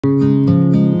Just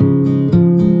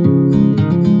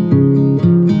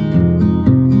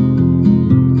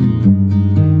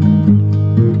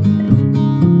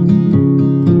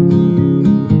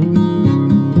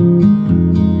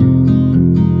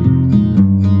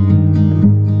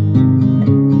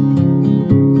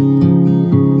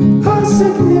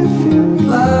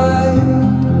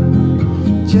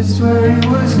where it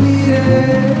was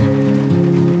needed,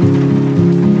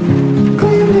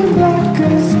 gleaming black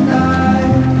as night,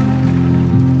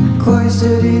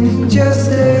 cloistered in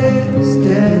injustice,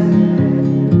 dead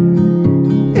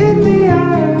in the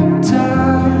eye of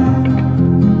time.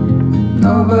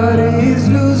 Nobody is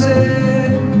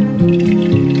losing,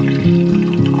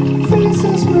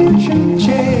 faces merchant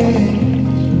change,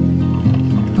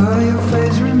 but your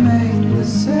face remains the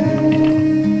same.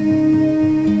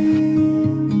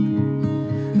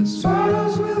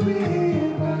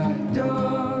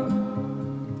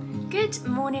 Good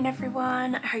morning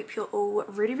everyone, I hope you're all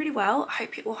really well. I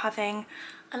hope you're all having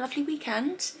a lovely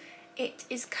weekend. It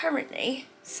is currently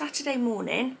Saturday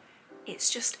morning. It's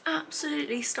just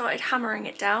absolutely started hammering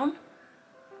it down.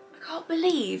 I can't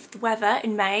believe the weather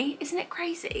in May, isn't it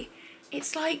crazy?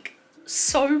 It's like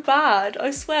so bad,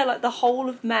 I swear, like the whole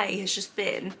of May has just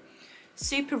been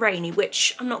super rainy,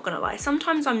 which I'm not gonna lie,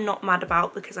 sometimes I'm not mad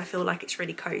about because I feel like it's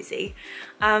really cozy,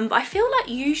 but I feel like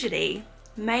usually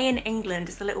May in England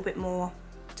is a little bit more,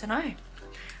 I don't know,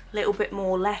 a little bit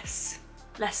more less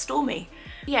stormy.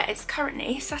 Yeah, it's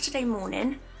currently Saturday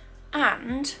morning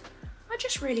and I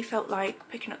just really felt like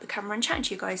picking up the camera and chatting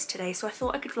to you guys today, so I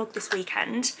thought I could vlog this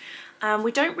weekend.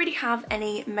 We don't really have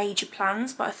any major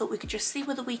plans, but I thought we could just see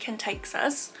where the weekend takes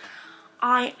us.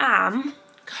 I am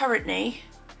currently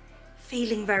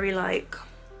feeling very like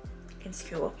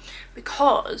insecure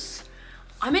because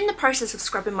I'm in the process of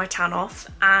scrubbing my tan off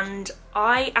and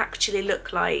I actually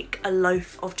look like a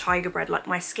loaf of tiger bread. Like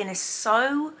my skin is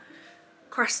so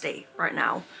crusty right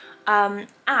now.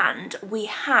 And we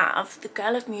have the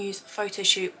Girl of Muse photo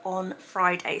shoot on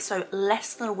Friday, so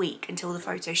less than a week until the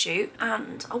photo shoot,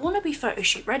 and I want to be photo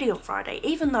shoot ready on Friday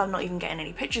even though I'm not even getting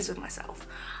any pictures of myself.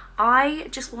 I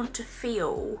just want to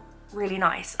feel really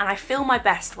nice, and I feel my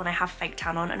best when I have fake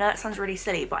tan on. I know that sounds really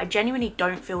silly, but I genuinely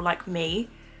don't feel like me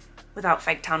without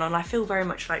fake tan on. I feel very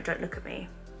much like, don't look at me,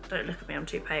 I'm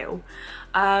too pale.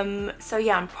 So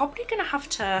yeah, I'm probably gonna have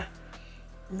to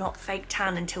not fake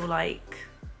tan until like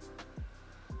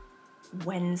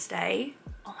Wednesday.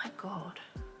 Oh my god,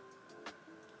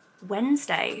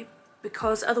 Wednesday,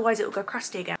 because otherwise it will go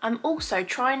crusty again. I'm also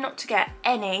trying not to get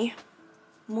any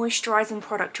moisturizing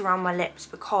product around my lips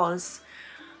because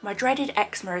my dreaded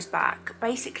eczema is back.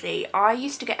 Basically, I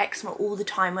used to get eczema all the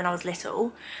time when I was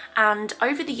little, and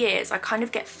over the years I kind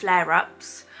of get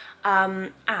flare-ups,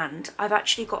 and I've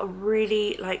actually got a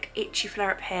really like itchy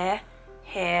flare-up here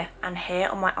and here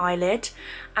on my eyelid,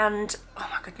 and oh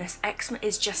my goodness, eczema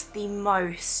is just the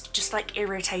most just like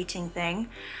irritating thing,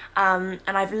 and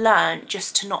I've learned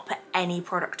just to not put any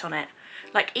product on it.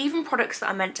 Like even products that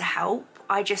are meant to help,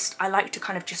 I like to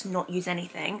kind of just not use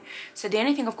anything. So the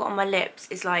only thing I've got on my lips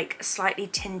is like a slightly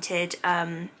tinted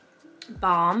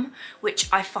balm, which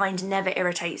I find never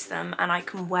irritates them, and I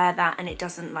can wear that and it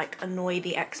doesn't like annoy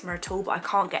the eczema at all, but I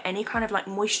can't get any kind of like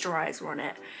moisturizer on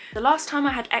it. The last time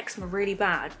I had eczema really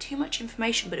bad, too much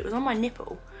information, but it was on my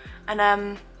nipple,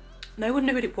 and no one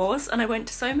knew what it was, and I went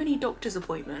to so many doctor's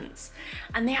appointments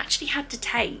and they actually had to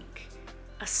take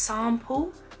a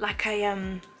sample, like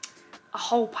a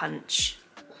hole punch,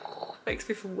 makes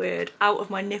me feel weird, out of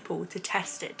my nipple to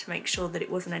test it to make sure that it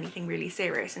wasn't anything really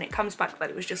serious, and it comes back that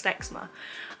it was just eczema.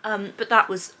 But that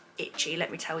was itchy,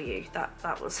 let me tell you.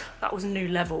 That was new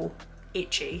level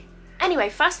itchy. Anyway,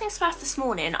 first things first, this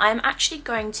morning I am actually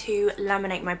going to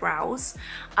laminate my brows.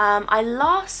 I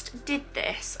last did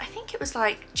this, I think it was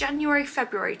like January,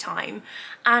 February time,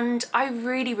 and I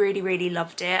really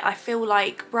loved it. I feel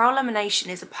like brow lamination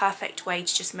is a perfect way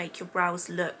to just make your brows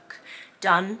look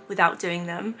done without doing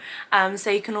them. So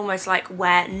you can almost like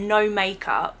wear no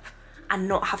makeup and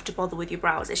not have to bother with your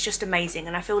brows. It's just amazing,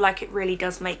 and I feel like it really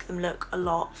does make them look a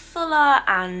lot fuller,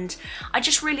 and I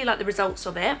just really like the results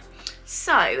of it.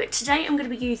 So today I'm going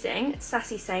to be using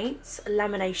Sassy Saints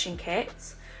lamination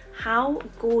kit. How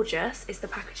gorgeous is the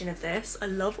packaging of this? I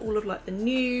love all of like the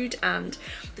nude and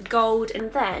the gold,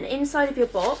 and then inside of your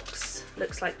box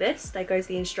looks like this. There goes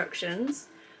the instructions.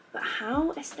 But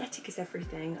how aesthetic is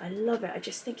everything? I love it. I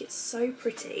just think it's so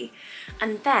pretty.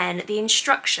 And then the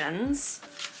instructions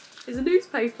is a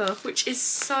newspaper, which is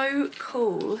so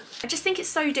cool. I just think it's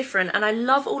so different, and I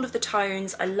love all of the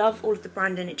tones. I love all of the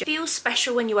branding. It just feels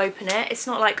special when you open it. It's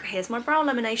not like, here's my brow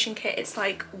lamination kit. It's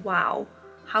like, wow,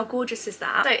 How gorgeous is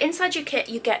that? So inside your kit,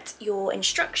 you get your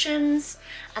instructions,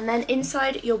 and then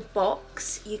inside your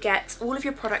box, you get all of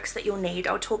your products that you'll need.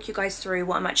 I'll talk you guys through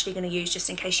what I'm actually going to use just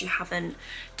in case you haven't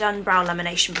done brow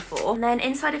lamination before. And then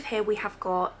inside of here, we have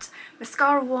got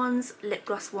mascara wands, lip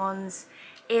gloss wands,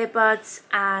 earbuds,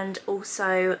 and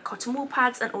also cotton wool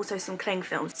pads, and also some cling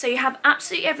films. So you have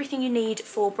absolutely everything you need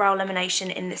for brow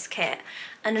lamination in this kit.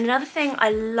 And another thing I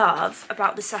love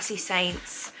about the Sassy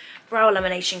Saints brow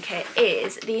lamination kit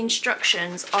is the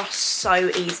instructions are so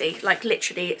easy, like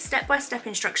literally step-by-step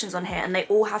instructions on here, and they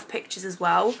all have pictures as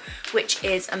well, which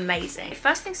is amazing.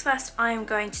 First things first, I am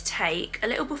going to take a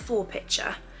little before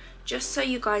picture just so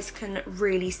you guys can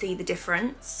really see the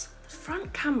difference.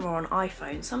 Front camera on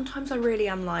iPhone, sometimes I really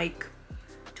am like,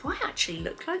 do I actually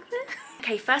look like this?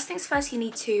 Okay, first things first, you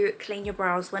need to clean your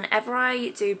brows. Whenever I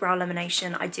do brow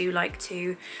lamination, I do like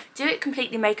to do it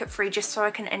completely makeup free, just so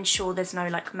I can ensure there's no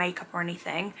like makeup or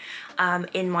anything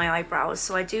in my eyebrows.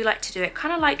 So I do like to do it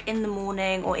kind of like in the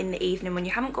morning or in the evening when you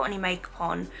haven't got any makeup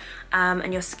on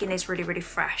and your skin is really, really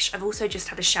fresh. I've also just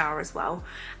had a shower as well,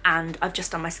 and I've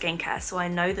just done my skincare, so I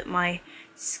know that my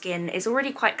skin is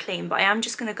already quite clean, but I am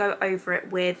just going to go over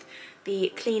it with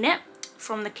the Clean It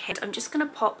from the kit. I'm just going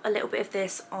to pop a little bit of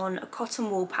this on a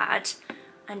cotton wool pad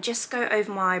and just go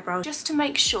over my eyebrows just to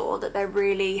make sure that they're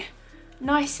really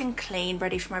nice and clean,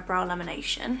 ready for my brow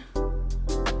lamination.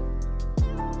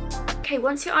 Okay,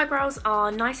 once your eyebrows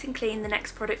are nice and clean, the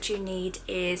next product you need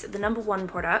is the #1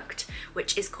 product,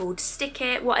 which is called Stick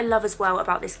It. What I love as well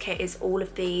about this kit is all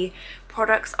of the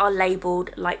products are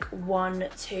labelled like 1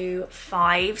 to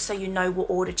 5, so you know what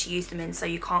order to use them in, so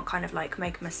you can't kind of like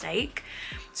make a mistake.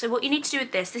 So what you need to do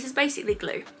with this is basically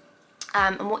glue.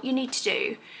 And what you need to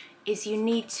do is you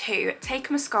need to take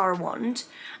a mascara wand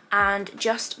and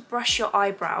just brush your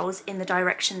eyebrows in the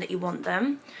direction that you want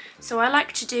them. So I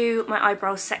like to do my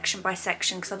eyebrows section by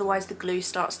section because otherwise the glue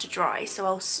starts to dry. So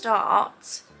I'll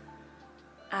start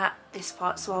at this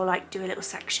part, so I'll like do a little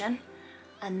section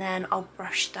and then I'll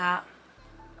brush that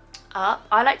up.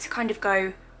 I like to kind of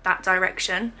go that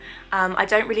direction. I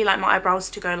don't really like my eyebrows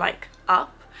to go like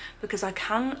up because I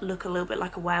can look a little bit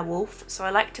like a werewolf. So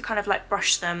I like to kind of like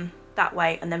brush them that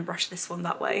way and then brush this one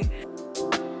that way.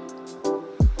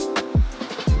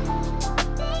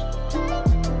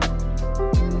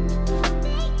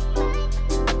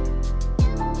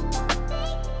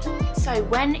 So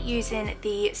when using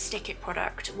the Stick It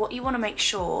product, what you want to make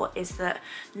sure is that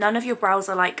none of your brows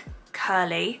are like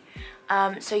curly.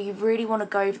 So you really want to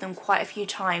go over them quite a few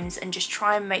times and just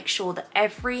try and make sure that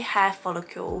every hair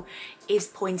follicle is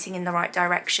pointing in the right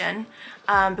direction,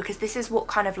 because this is what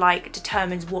kind of like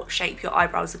determines what shape your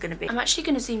eyebrows are going to be. I'm actually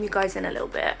going to zoom you guys in a little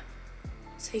bit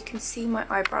so you can see my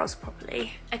eyebrows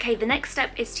properly. Okay, the next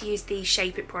step is to use the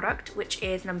Shape It product, which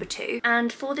is #2.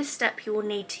 And for this step, you will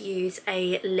need to use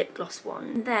a lip gloss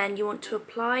wand. Then you want to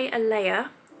apply a layer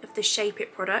of the Shape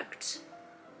It product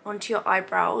onto your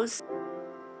eyebrows.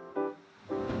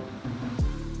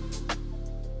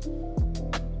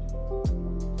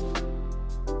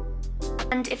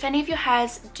 And if any of your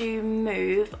hairs do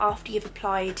move after you've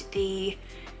applied the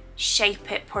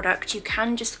Shape It product, you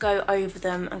can just go over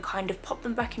them and kind of pop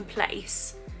them back in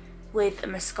place with a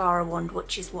mascara wand,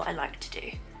 which is what I like to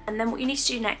do. And then what you need to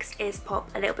do next is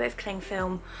pop a little bit of cling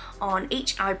film on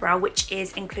each eyebrow, which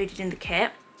is included in the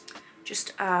kit.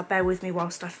 Just bear with me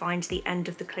whilst I find the end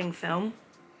of the cling film.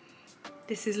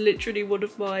 This is literally one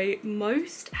of my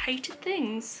most hated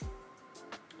things.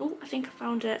 Oh, I think I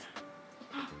found it.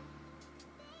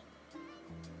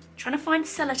 Trying to find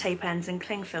sellotape ends and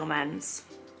cling film ends.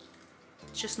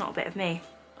 It's just not a bit of me.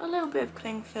 A little bit of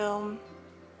cling film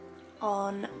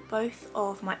on both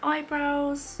of my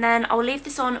eyebrows. And then I'll leave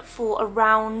this on for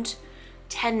around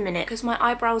 10 minutes because my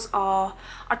eyebrows are,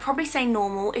 I'd probably say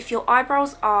normal. If your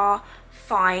eyebrows are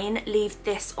fine, leave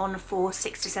this on for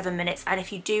 6 to 7 minutes. And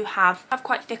if you do have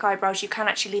quite thick eyebrows, you can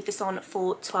actually leave this on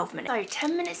for 12 minutes. So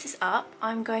 10 minutes is up.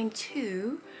 I'm going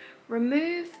to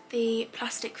remove the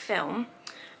plastic film.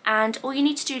 And all you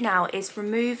need to do now is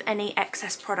remove any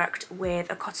excess product with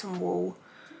a cotton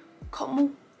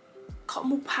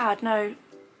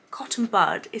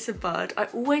bud. It's a bud. I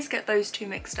always get those two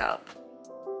mixed up.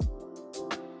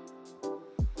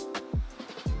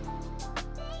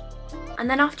 And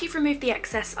then after you've removed the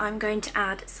excess, I'm going to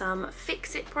add some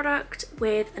Fix It product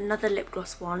with another lip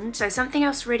gloss wand. So something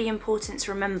else really important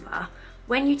to remember,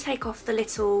 when you take off the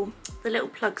little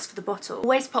plugs for the bottle,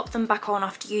 always pop them back on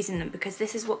after using them, because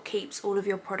this is what keeps all of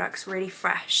your products really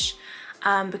fresh.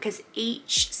 Because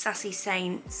each Sassy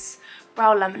Saints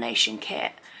brow lamination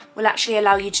kit will actually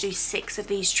allow you to do 6 of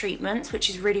these treatments, which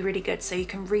is really, really good, so you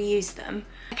can reuse them.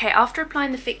 Okay, after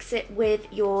applying the Fix It with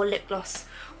your lip gloss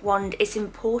wand, it's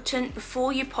important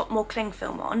before you pop more cling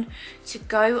film on to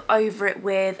go over it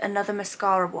with another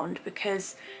mascara wand,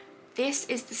 because this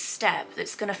is the step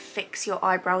that's going to fix your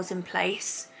eyebrows in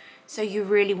place. So you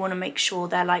really want to make sure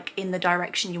they're like in the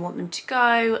direction you want them to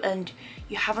go, and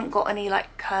you haven't got any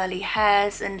like curly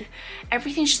hairs, and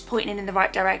everything's just pointing in the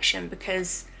right direction,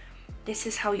 because this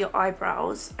is how your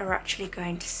eyebrows are actually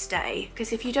going to stay.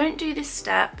 Because if you don't do this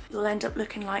step, you'll end up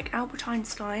looking like Albert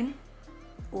Einstein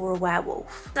or a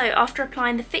werewolf. So after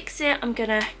applying the Fix It, I'm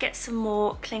gonna get some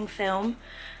more cling film,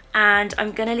 and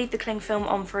I'm gonna leave the cling film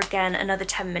on for again another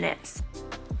 10 minutes.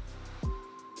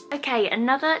 Okay,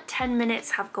 another 10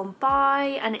 minutes have gone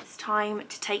by and it's time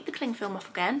to take the cling film off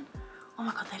again. Oh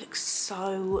my god, they look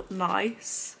so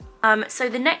nice. So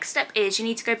the next step is you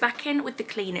need to go back in with the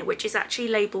Clean It, which is actually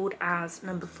labelled as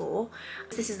number 4.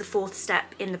 This is the 4th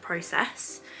step in the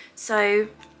process. So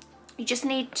you just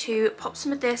need to pop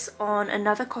some of this on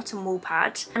another cotton wool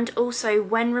pad, and also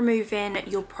when removing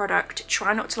your product,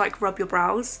 try not to like rub your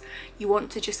brows. You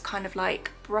want to just kind of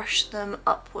like brush them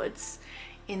upwards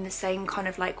in the same kind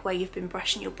of like way you've been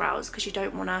brushing your brows, because you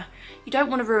don't want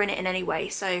to ruin it in any way.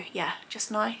 So yeah, just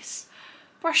nice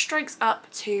brush strokes up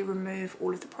to remove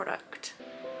all of the product.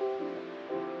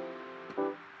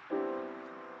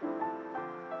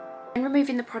 When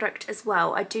removing the product as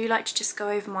well, I do like to just go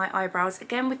over my eyebrows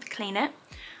again with the Clean It,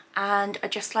 and I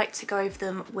just like to go over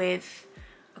them with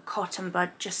a cotton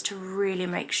bud just to really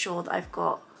make sure that I've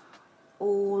got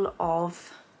all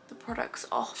of the products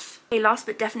off. Okay, last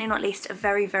but definitely not least, a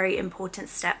very, very important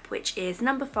step, which is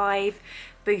number 5,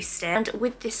 boosting. And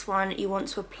with this one, you want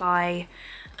to apply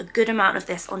a good amount of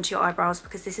this onto your eyebrows,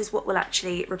 because this is what will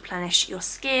actually replenish your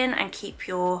skin and keep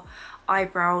your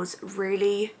eyebrows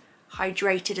really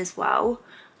hydrated as well.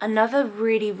 Another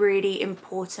really, really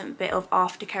important bit of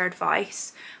aftercare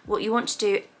advice, what you want to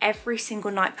do every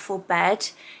single night before bed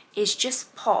is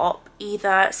just pop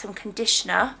either some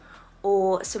conditioner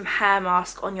or some hair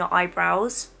mask on your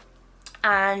eyebrows,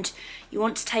 and you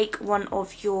want to take one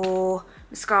of your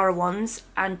mascara wands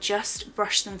and just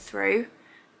brush them through.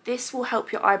 This will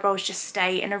help your eyebrows just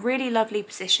stay in a really lovely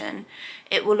position.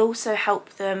 It will also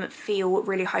help them feel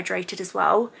really hydrated as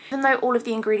well. Even though all of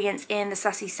the ingredients in the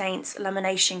Sassy Saints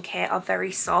lamination kit are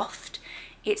very soft,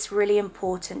 it's really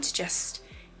important to just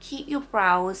keep your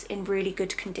brows in really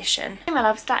good condition. Okay, my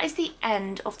loves, that is the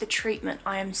end of the treatment.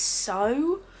 I am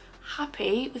so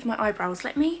happy with my eyebrows.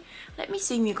 Let me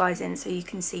zoom you guys in so you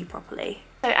can see properly.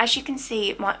 So as you can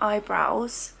see, my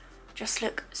eyebrows just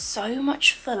look so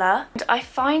much fuller, and I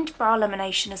find brow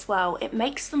lamination as well, it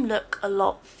makes them look a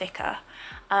lot thicker.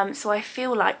 So I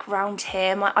feel like round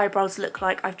here my eyebrows look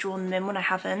like I've drawn them in when I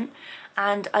haven't.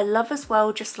 And I love as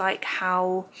well just like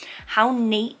how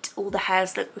neat all the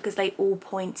hairs look, because they all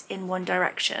point in one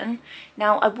direction.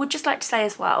 Now I would just like to say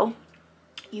as well,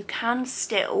 you can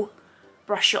still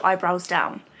brush your eyebrows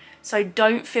down, so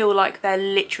don't feel like they're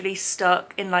literally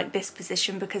stuck in like this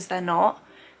position, because they're not.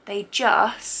 They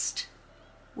just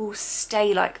will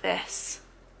stay like this,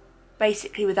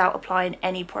 basically without applying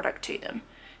any product to them.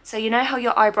 So you know how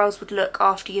your eyebrows would look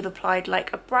after you've applied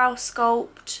like a brow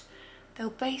sculpt? They'll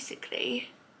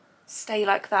basically stay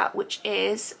like that, which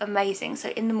is amazing. So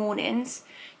in the mornings,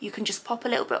 you can just pop a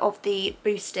little bit of the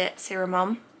Boost It serum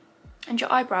on, and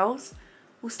your eyebrows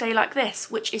will stay like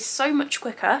this, which is so much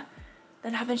quicker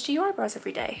than having to do your eyebrows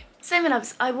every day. So my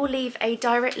loves, I will leave a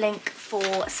direct link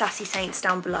for Sassy Saints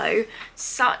down below.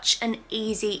 Such an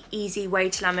easy way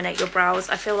to laminate your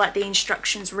brows. I feel like the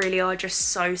instructions really are just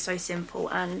so simple,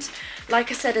 and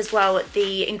like I said as well,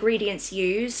 the ingredients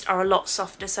used are a lot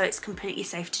softer, so it's completely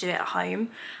safe to do it at home.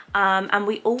 And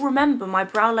we all remember my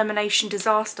brow lamination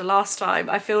disaster last time.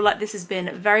 I feel like this has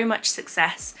been very much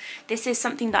success. This is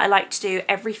something that I like to do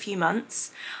every few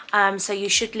months. So you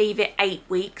should leave it 8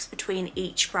 weeks between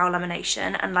each brow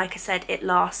lamination, and like I said, it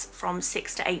lasts from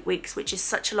 6 to 8 weeks, which is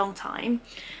such a long time.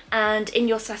 And in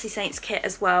your Sassy Saints kit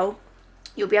as well,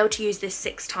 you'll be able to use this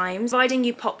 6 times, providing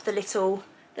you pop the little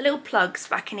plugs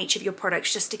back in each of your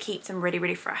products just to keep them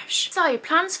really fresh. So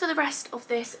plans for the rest of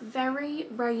this very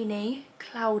rainy,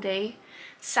 cloudy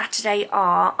Saturday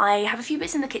are, I have a few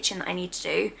bits in the kitchen that I need to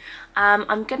do.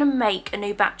 I'm gonna make a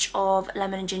new batch of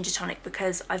lemon and ginger tonic,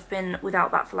 because I've been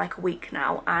without that for like a week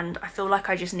now, and I feel like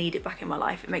I just need it back in my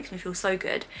life. It makes me feel so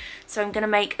good. So I'm gonna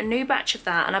make a new batch of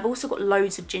that, and I've also got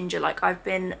loads of ginger. Like, I've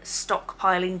been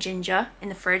stockpiling ginger in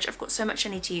the fridge. I've got so much I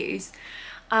need to use.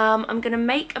 I'm going to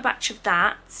make a batch of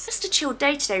that. Just a chill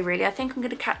day today really. I think I'm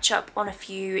going to catch up on a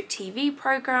few TV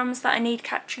programmes that I need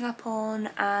catching up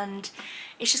on, and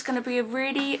It's just going to be a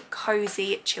really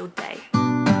cozy, chilled day.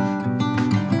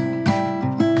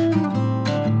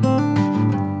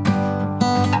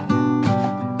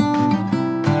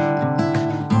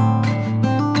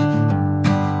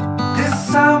 This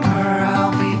summer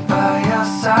I'll be by your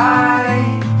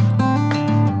side.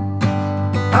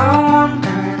 A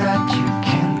wonder that you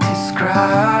can't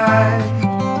describe.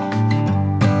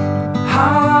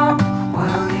 How long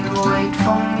will you wait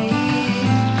for me?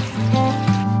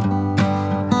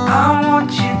 I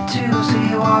want you to see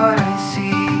what I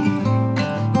see.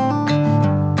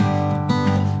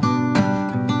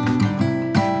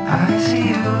 I see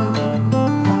you.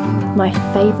 My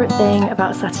favourite thing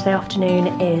about Saturday afternoon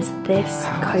is this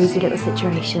cozy little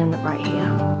situation right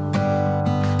here.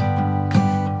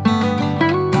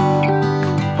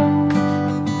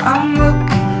 I'm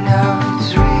looking out,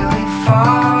 it's really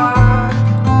far.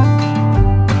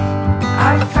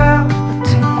 I felt a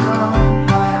tingle in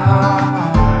my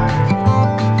heart.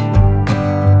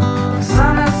 The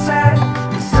sun has set,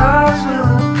 the stars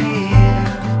will appear.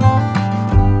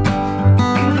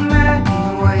 In many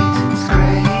ways it's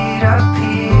great up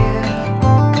here.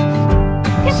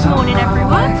 Good morning,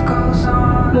 everyone. Life goes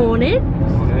on. Morning.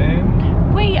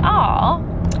 We are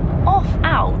off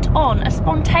out on a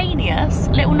spontaneous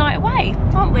little night away,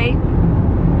 aren't we?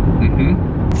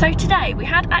 So today we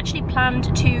had actually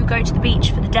planned to go to the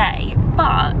beach for the day,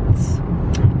 but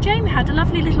Jamie had a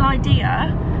lovely little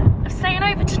idea of staying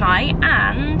over tonight,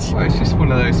 and Well, it's just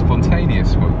one of those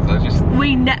spontaneous ones.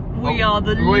 we are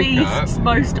the least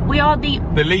most. We are the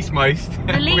The least most.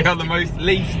 The least- We are the most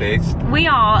leastest.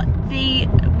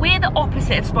 we're the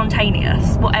opposite of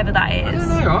spontaneous, whatever that I is.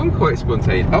 don't know, I'm quite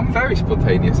spontaneous. I'm very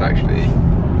spontaneous actually.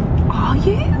 Are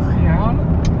you? Yeah.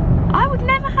 I would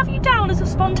never have you down as a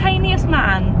spontaneous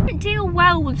man. I don't deal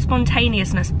well with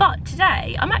spontaneousness, but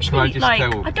today I'm actually just like,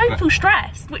 tell- I don't feel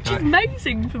stressed, which is Can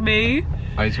amazing for me.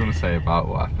 I just want to say about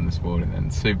what happened this morning then.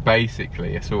 So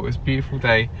basically, I saw it was a beautiful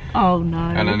day Oh no.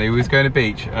 and I knew we was going to the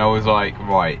beach and I was like,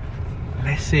 right,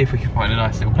 let's see if we can find a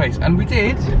nice little place. And we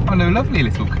did. Found a lovely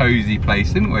little cozy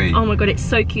place, didn't we? Oh my god, it's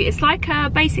so cute. It's like,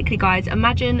 basically guys,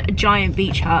 imagine a giant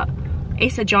beach hut.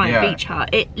 It's a giant beach hut.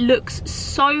 It looks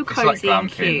so cozy it's like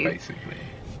and glamping, cute. basically.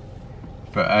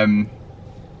 But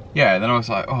yeah, then I was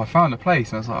like, oh, I found a place,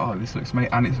 and I was like, oh, this looks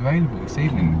amazing, and it's available this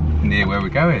evening near where we're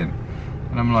going.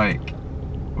 And I'm like,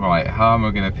 right, how am I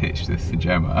going to pitch this to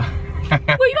Gemma?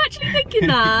 Were you actually thinking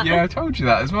that? Yeah, I told you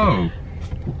that as well.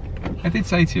 I did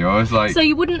say to you, I was like, So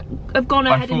you wouldn't have gone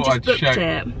ahead and thought just I'd booked show-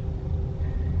 it?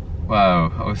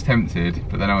 well, I was tempted,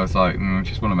 but then I was like, I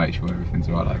just want to make sure everything's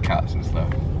alright, like cats and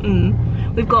stuff.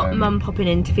 We've got mum popping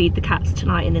in to feed the cats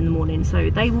tonight and in the morning, so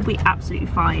they will be absolutely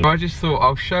fine. I just thought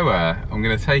I'll show her. I'm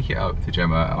going to take it up to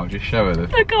Gemma. I'll just show her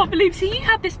the. I can't believe, so you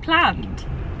had this planned?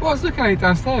 Well, I was looking at it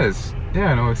downstairs.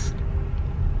 Yeah, and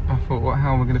I thought, well,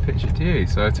 how am I going to pitch it to you?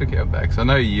 So I took it up there because I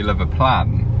know you love a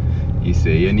plan, you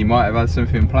see, and you might have had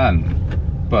something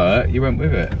planned, but you went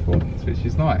with it for once, which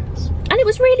is nice. And it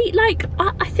was really like,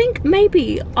 I think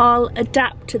maybe I'll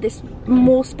adapt to this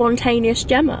more spontaneous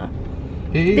Gemma.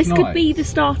 It is This nice. could be the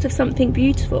start of something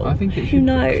beautiful. I think it Who should be.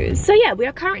 knows? So yeah, we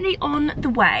are currently on the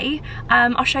way.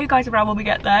 I'll show you guys around when we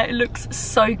get there. It looks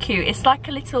so cute. It's like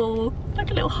a little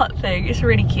hut thing. It's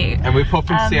really cute. And we're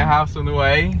popping to see a house on the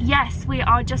way. Yes, we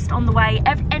are just on the way.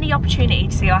 Any opportunity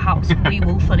to see our house, we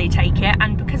will fully take it.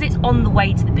 And because it's on the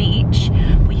way to the beach,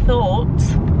 we thought,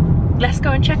 let's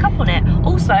go and check up on it.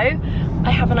 Also,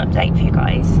 I have an update for you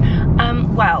guys.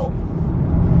 Well,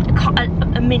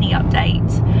 a mini update.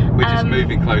 We're just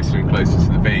moving closer and closer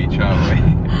to the beach,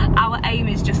 aren't we? Our aim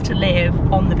is just to live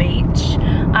on the beach.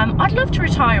 I'd love to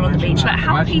retire on the beach. Like,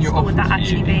 how Imagine your peaceful would that office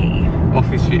actually view. be?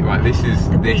 Office view, right? This is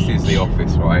beach. the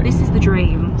office, right? This is the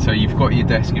dream. So you've got your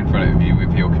desk in front of you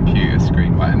with your computer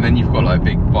screen, right? And then you've got like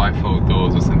big bifold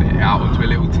doors or something out onto a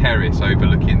little terrace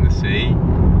overlooking the sea.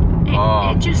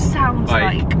 It just sounds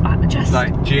like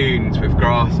like dunes with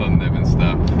grass on them and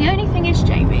stuff. The only thing is,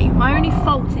 Jamie, my only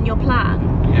fault in your plan,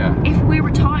 Yeah. if we're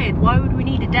retired, why would we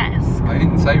need a desk? I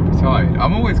didn't say retired.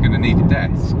 I'm always going to need a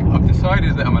desk. I've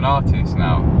decided that I'm an artist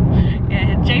now.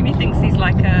 Yeah, Jamie thinks he's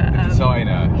like a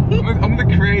Designer. I'm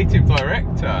the creative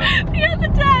director. The other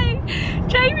day,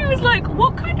 Jamie was like,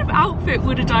 what kind of outfit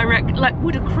would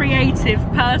would a creative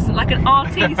person, like an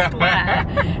artiste wear?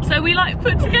 So we like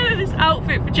put together this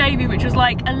outfit for Jamie, which was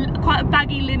like quite a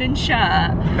baggy linen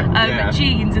shirt,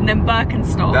 jeans, and then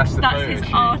Birkenstocks. That's the That's photo his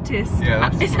shoot. artist.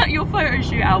 Yeah, Is that your photo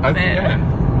shoot outfit?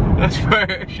 Yeah. That's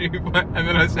photo shoot. And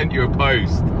then I sent you a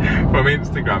post from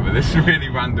Instagram of this really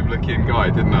random looking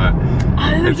guy, didn't I?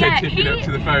 Oh and yeah, said tip it up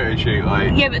to the photo shoot,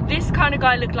 like. Yeah, but this kind of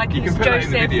guy looked like he was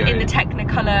Joseph in the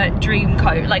Technicolor dream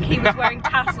coat, like he was wearing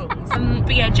tassels.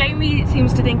 But yeah, Jamie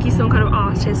seems to think he's some kind of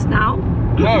artist now.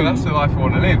 No, that's the life I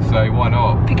want to live, so why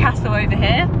not? Picasso over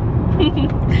here.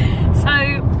 So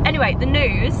anyway, the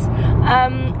news,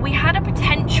 we had a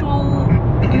potential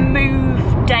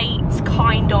move date,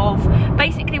 kind of.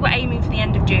 Basically we're aiming for the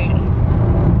end of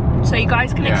June, so you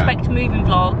guys can expect moving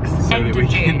vlogs so end that we of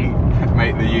June. Can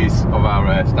make the use of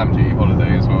our stamp duty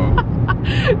holiday as well.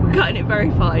 We're cutting it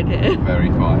very fine here. Very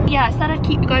fine. Yeah, I said I'd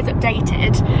keep you guys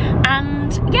updated,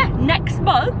 and yeah, next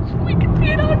month we could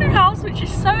be in our new house, which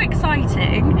is so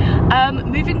exciting.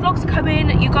 Moving vlogs are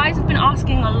coming. You guys have been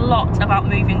asking a lot about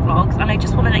moving vlogs, and I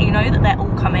just want to let you know that they're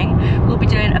all coming. We'll be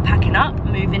doing a packing up,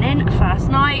 moving in, a first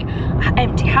night,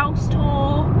 empty house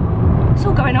tour. It's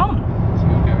all going on. It's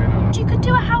all going on. You could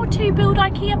do a how to build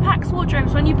IKEA packs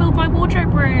wardrobes when you build my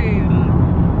wardrobe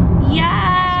room.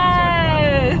 Yes.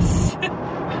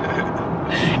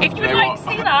 If you would like to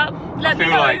see that, let me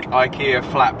know. I feel like IKEA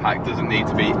flat pack doesn't need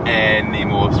to be any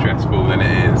more stressful than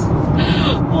it is.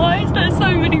 Why is there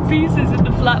so many pieces in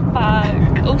the flat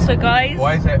pack? Also guys,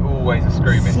 why is there always a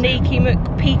screw missing? Sneaky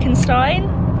McPeakenstein.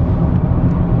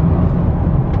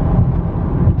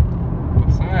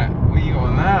 What's that? What are you got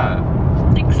on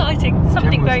there? Exciting,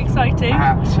 something very exciting.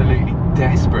 Absolutely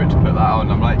desperate to put that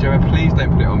on. I'm like, Gemma, please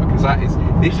don't put it on, because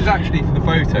this is actually for the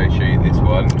photo shoot, this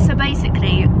one. So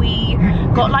basically we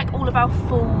got like all of our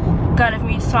full Girl of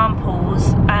Muse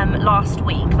samples last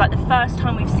week, like the first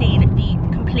time we've seen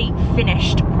the complete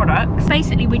finished products.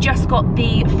 Basically we just got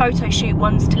the photo shoot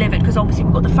ones delivered, because obviously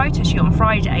we've got the photo shoot on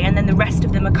Friday and then the rest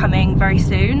of them are coming very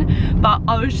soon. But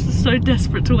I was just so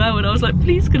desperate to wear one. I was like,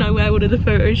 please can I wear one of the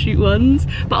photo shoot ones?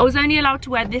 But I was only allowed to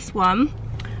wear this one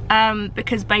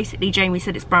because basically Jamie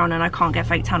said it's brown and I can't get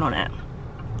fake tan on it.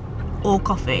 Or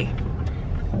coffee.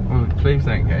 Well, please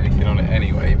don't get anything on it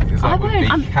anyway, because that would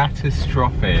be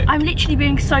catastrophic. I'm literally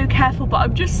being so careful, but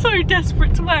I'm just so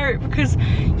desperate to wear it because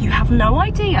you have no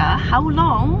idea how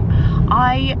long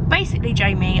basically,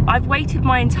 Jamie, I've waited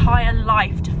my entire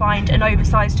life to find an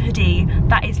oversized hoodie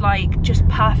that is like just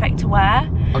perfect to wear.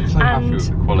 I'm so happy with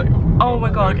the quality of them. Oh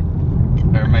my god.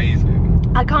 They're amazing.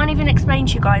 I can't even explain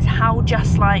to you guys how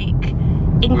just like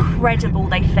incredible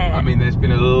they fit. I mean, there's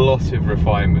been a lot of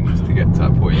refinements to get to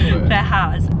that point. But there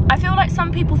has. I feel like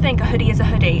some people think a hoodie is a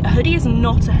hoodie. A hoodie is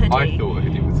not a hoodie. I thought a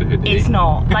hoodie was a hoodie. It's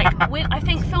not. Like,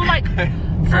 feel like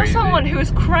for someone who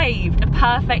has craved a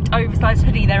perfect oversized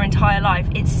hoodie their entire life,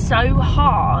 it's so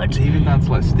hard. Even down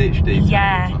to like stitch details.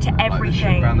 Yeah, to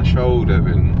everything. Like around the shoulder.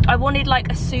 And I wanted like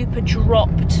a super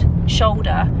dropped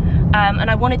shoulder. And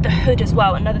I wanted the hood as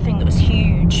well. Another thing that was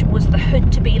huge was the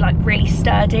hood to be like really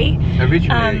sturdy.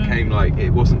 Originally it came like, it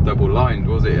wasn't double lined,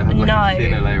 was it? It had like a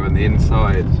thinner layer on the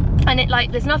inside. And it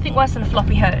like, there's nothing worse than a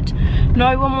floppy hood.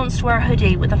 No one wants to wear a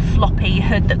hoodie with a floppy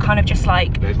hood that kind of just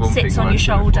like sits on your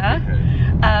shoulder.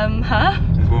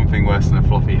 There's one thing worse than a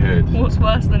floppy hood. What's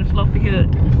worse than a floppy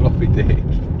hood? Floppy dick.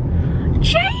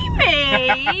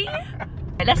 Jamie!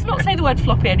 Let's not say the word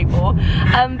floppy anymore.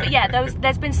 But yeah,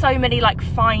 there's been so many like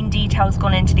fine details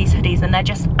gone into these hoodies, and they're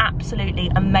just absolutely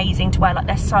amazing to wear. Like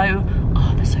they're so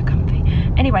comfy.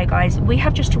 Anyway guys, we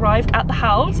have just arrived at the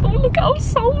house. Oh, look at our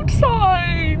sold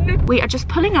sign. We are just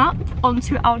pulling up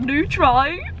onto our new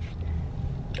drive.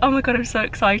 Oh my god, I'm so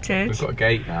excited. We've got a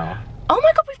gate now. Oh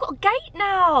my god, we've got a gate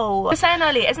now. I was saying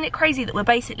earlier, isn't it crazy that we're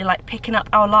basically like picking up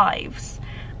our lives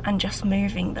and just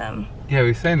moving them? Yeah, we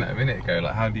were saying that a minute ago,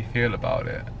 like how do you feel about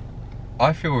it?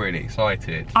 I feel really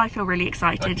excited. I feel really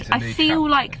excited. Like, I feel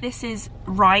like this is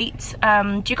right.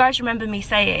 Do you guys remember me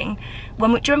saying, do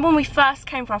you remember when we first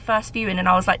came for our first viewing and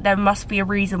I was like, there must be a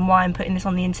reason why I'm putting this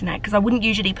on the internet, because I wouldn't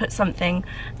usually put something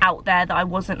out there that I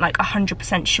wasn't like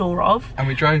 100% sure of. And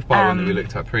we drove by one that we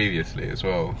looked at previously as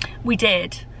well. We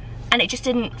did. And it just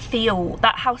didn't feel,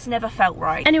 that house never felt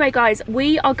right. Anyway guys,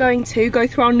 we are going to go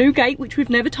through our new gate, which we've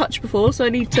never touched before, so I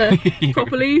need to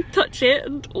properly touch it.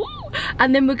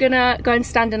 And then we're gonna go and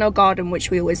stand in our garden, which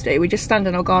we always do. We just stand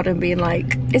in our garden being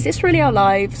like, is this really our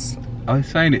lives? I was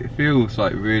saying it feels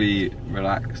like really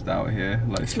relaxed out here.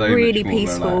 Like it's so really much more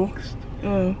peaceful. Relaxed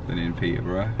than in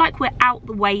Peterborough. Like we're out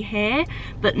the way here,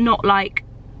 but not like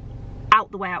out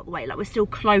the way, like we're still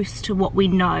close to what we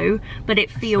know, but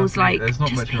it feels like there's not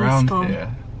just much peaceful. Around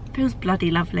here. It feels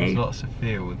bloody lovely. There's lots of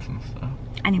fields and stuff.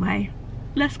 Anyway,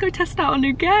 let's go test out our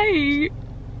new gate.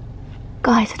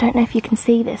 Guys, I don't know if you can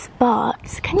see this,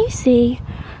 but can you see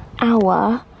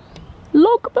our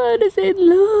log burners in?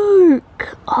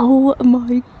 Look! Oh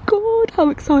my god, how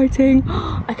exciting.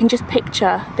 I can just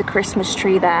picture the Christmas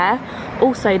tree there.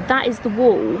 Also, that is the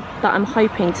wall that I'm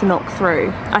hoping to knock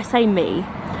through. I say me.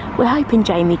 We're hoping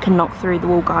Jamie can knock through the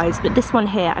wall, guys, but this one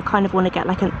here, I kind of want to get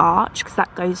like an arch because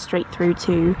that goes straight through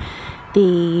to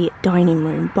the dining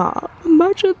room. But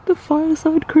imagine the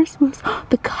fireside Christmas,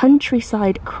 the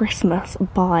countryside Christmas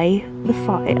by the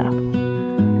fire.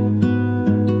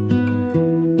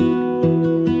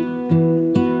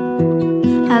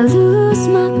 I lose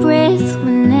my breath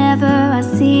whenever I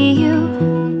see you.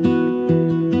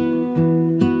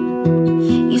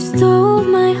 You stole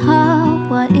my heart,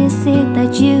 what is it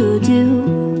that you do?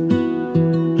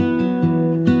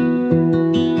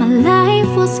 My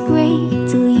life was great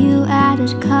till you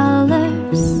added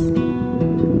colors.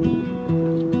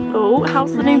 Oh,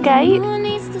 how's the new gate?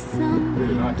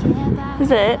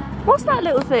 Is it? What's that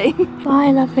little thing?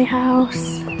 Bye, lovely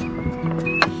house.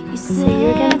 See you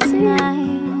again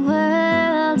soon.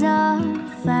 World on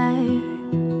fire.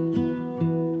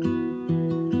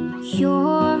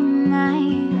 You're my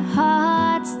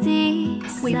heart's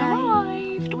desire. We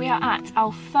arrived. We are at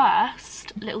our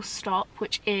first little stop,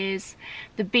 which is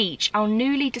the beach, our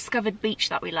newly discovered beach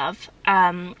that we love.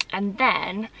 And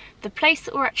then the place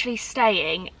that we're actually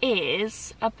staying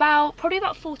is probably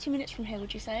about 40 minutes from here,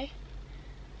 would you say?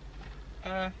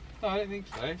 No, I don't think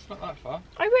so. It's not that far.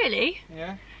 Oh, really?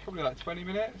 Yeah, probably like 20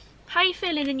 minutes. How are you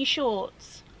feeling in your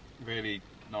shorts? Really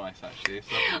nice, actually. It's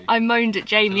lovely. I moaned at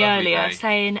Jamie earlier day.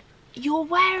 saying, you're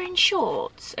wearing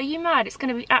shorts? Are you mad? It's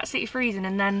going to be absolutely freezing,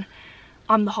 and then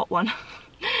I'm the hot one.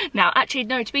 Now, actually,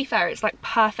 no, to be fair, it's like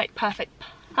perfect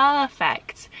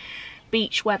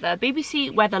beach weather.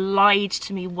 BBC Weather lied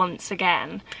to me once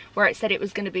again, where it said it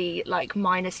was going to be like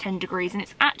minus 10 degrees, and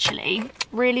it's actually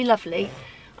really lovely.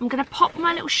 I'm going to pop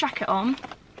my little shacket on,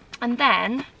 and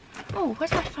then, oh,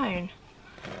 where's my phone?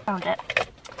 Found it.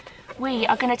 We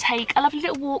are going to take a lovely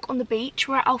little walk on the beach.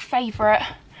 We're at our favourite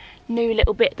new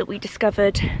little bit that we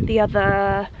discovered the other,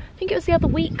 I think it was the other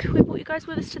week, we brought you guys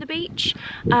with us to the beach,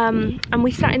 and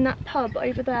we sat in that pub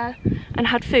over there and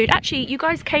had food. Actually, you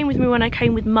guys came with me when I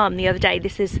came with Mum the other day.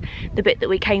 This is the bit that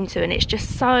we came to, and it's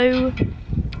just so,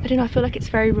 I don't know, I feel like it's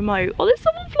very remote. Oh, there's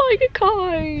someone flying a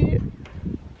kite.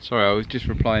 Sorry, I was just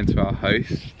replying to our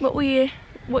host. What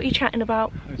are you chatting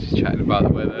about? I was just chatting about the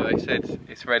weather. They said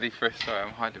it's ready for us. Sorry,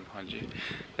 I'm hiding behind you.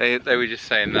 They were just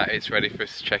saying that it's ready for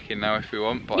us to check in now if we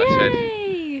want. But Yay! I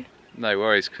said no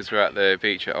worries because we're at the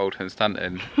beach at Old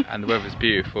Hunstanton and the weather's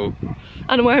beautiful.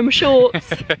 And I'm wearing my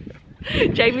shorts.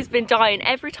 Jamie's been dying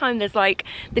every time there's like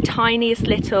the tiniest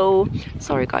little.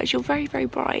 Sorry guys, you're very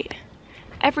bright.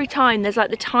 Every time there's like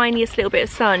the tiniest little bit of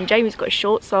sun, Jamie's got his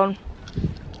shorts on.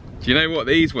 Do you know what?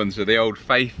 These ones are the Old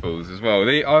Faithfuls as well.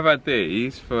 I've had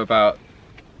these for about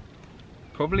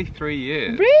probably 3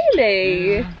 years.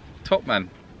 Really? Yeah. Top man.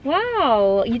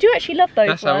 Wow, you do actually love those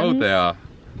That's ones. how old they are.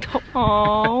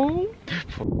 Aww.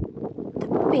 The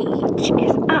beach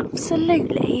is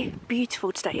absolutely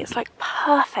beautiful today. It's like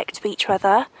perfect beach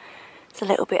weather. It's a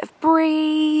little bit of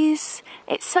breeze.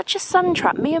 It's such a sun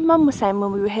trap. Me and Mum were saying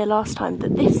when we were here last time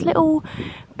that this little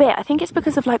bit, I think it's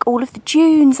because of like all of the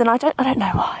dunes, and I don't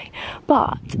know why,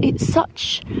 but it's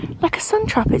such like a sun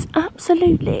trap. It's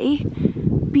absolutely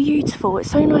beautiful.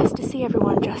 It's so nice to see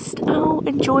everyone just out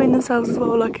enjoying themselves as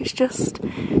well. Like it's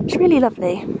really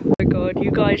lovely. Oh my god,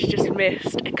 you guys just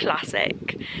missed a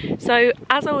classic. So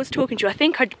as I was talking to you, I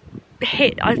think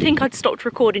I'd stopped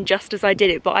recording just as I did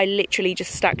it, but I literally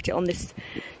just stacked it on this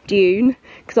dune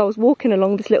because I was walking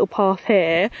along this little path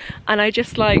here and I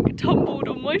just like tumbled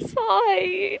on my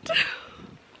side.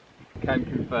 Can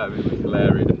confirm it was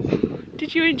hilarious.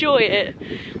 Did you enjoy it?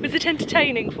 Was it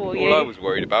entertaining for you? All I was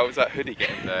worried about was that hoodie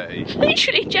getting dirty.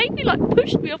 Literally, Jamie like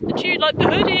pushed me off the dune like the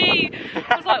hoodie.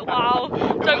 I was like, wow,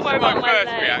 don't worry about my leg.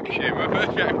 My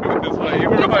first reaction was like,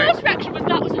 you're The right. first reaction was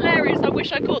that was hilarious. I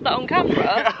wish I caught that on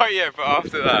camera. Oh yeah, but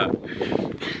after that.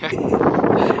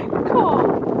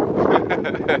 God.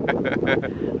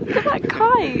 Look at that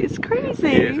kite, it's crazy.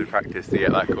 Years of practice to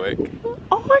get that quick.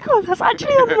 Oh my god, that's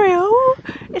actually unreal.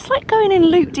 It's like going in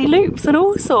loop-de-loops and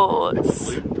all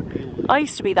sorts. I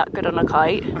used to be that good on a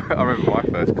kite. I remember my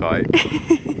first kite.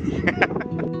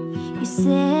 You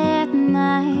set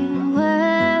my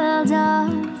world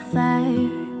on fire.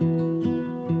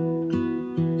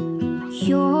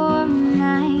 You're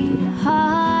my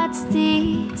heart's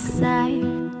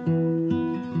desire.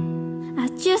 I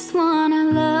just wanna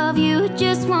love you,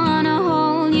 just wanna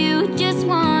hold you, just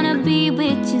wanna be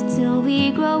with you till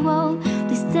we grow old.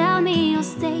 Please tell me you'll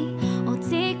stay or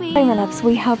take me. Hey my loves,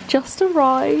 we have just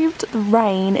arrived. The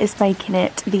rain is making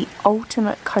it the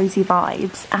ultimate cozy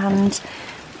vibes, and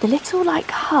the little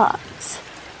like hut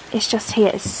it's just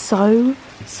here. It's so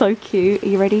cute. Are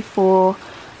you ready for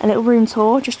a little room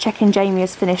tour? Just checking Jamie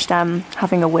has finished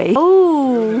having a wee.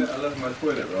 Oh, I love my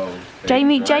toilet roll.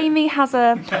 Jamie has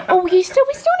a. Oh, we still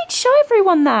need to show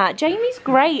everyone that Jamie's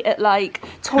great at like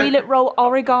toilet roll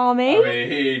origami. I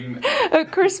mean,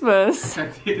 at Christmas. I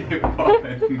did it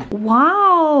one.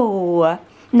 Wow.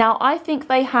 Now I think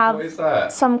they have. What is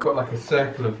that? Some got like a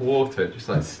circle of water, just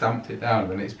like stamped it down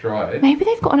when it's dry. Maybe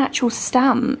they've got an actual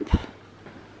stamp.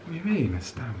 What do you mean a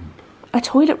stamp? A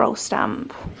toilet roll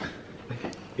stamp.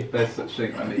 If there's such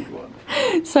thing, I need one.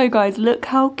 So guys, look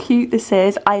how cute this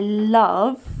is. I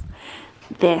love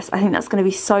this. I think that's going to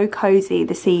be so cozy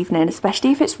this evening,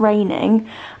 especially if it's raining.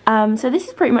 So this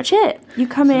is pretty much it. You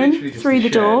come in through the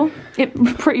door. It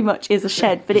pretty much is a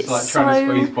shed, but it's like so trying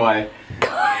to squeeze by.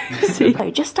 cozy.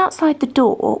 So just outside the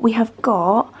door, we have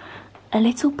got a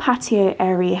little patio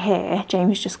area here.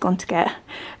 Jamie's just gone to get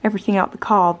everything out the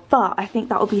car, but I think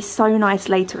that will be so nice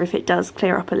later if it does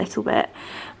clear up a little bit.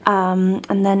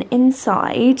 And then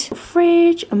inside, a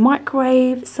fridge, a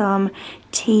microwave, some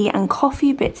tea and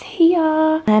coffee bits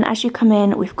here. And as you come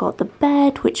in, we've got the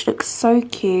bed, which looks so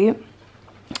cute.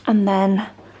 And then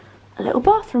a little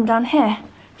bathroom down here.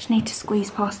 Just need to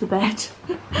squeeze past the bed.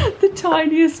 The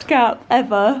tiniest gap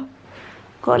ever.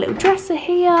 Got a little dresser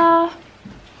here.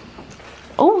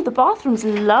 Oh, the bathroom's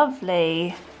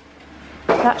lovely.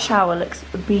 That shower looks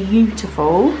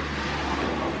beautiful.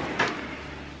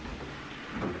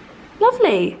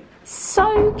 Lovely.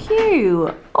 So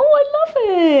cute. Oh, I love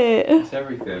it. It's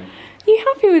everything. You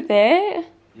happy with it?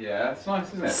 Yeah, it's nice,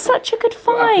 isn't it? Such a good Got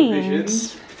find.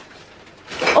 provisions.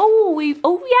 Oh,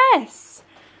 yes.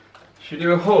 Should we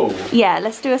do a haul? Yeah,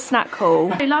 let's do a snack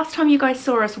haul. So last time you guys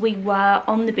saw us, we were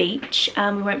on the beach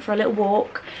and we went for a little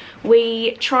walk.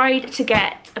 We tried to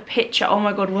get a picture. Oh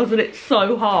my God, wasn't it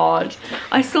so hard?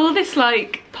 I saw this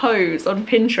like pose on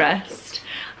Pinterest.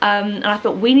 And I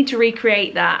thought we need to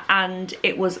recreate that, and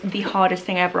it was the hardest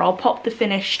thing ever. I'll pop the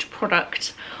finished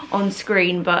product on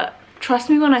screen, but trust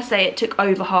me when I say it took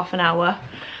over half an hour.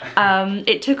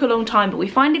 It took a long time, but we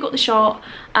finally got the shot.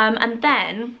 And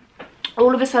then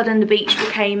all of a sudden the beach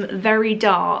became very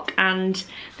dark and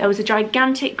there was a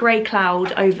gigantic grey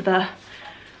cloud over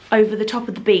the top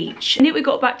of the beach. And then we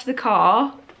got back to the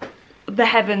car, the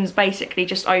heavens basically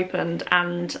just opened,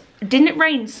 and didn't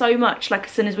rain so much like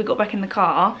as soon as we got back in the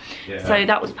car. Yeah. So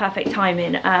that was perfect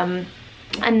timing.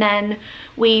 And then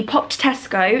we popped to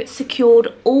Tesco,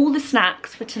 secured all the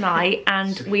snacks for tonight,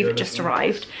 and we've just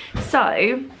arrived.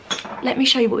 So let me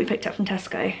show you what we picked up from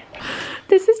Tesco.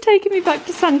 This is taking me back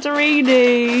to Santorini. Do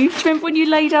you remember when you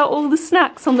laid out all the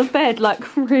snacks on the bed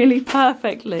like really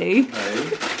perfectly? No.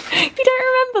 You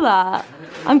don't remember that?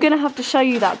 I'm gonna have to show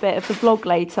you that bit of the vlog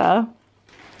later.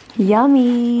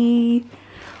 Yummy.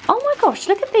 Oh my gosh,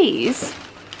 look at these.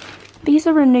 These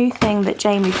are a new thing that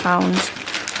Jamie found.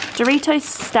 Doritos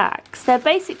stacks. They're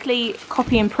basically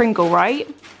copy and Pringle, right?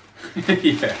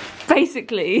 Yeah.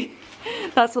 Basically.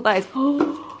 That's what that is.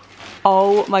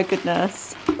 Oh my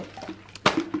goodness.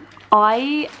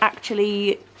 My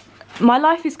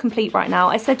life is complete right now.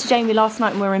 I said to Jamie last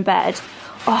night when we were in bed,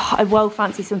 oh, I well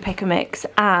fancy some pick and mix,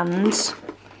 and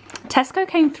Tesco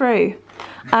came through.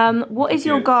 What is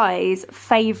your guys'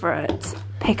 favourite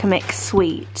pick and mix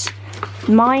sweet?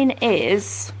 Mine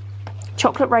is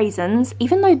chocolate raisins,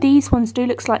 even though these ones do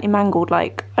look slightly mangled,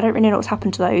 like I don't really know what's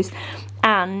happened to those,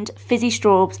 and fizzy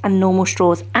straws and normal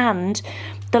straws, and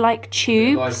the like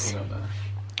tubes.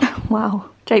 Wow,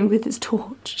 Jamie with his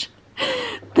torch.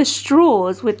 The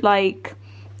straws with like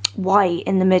white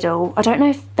in the middle. I don't know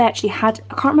if they actually had,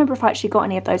 I can't remember if I actually got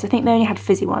any of those. I think they only had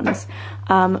fizzy ones.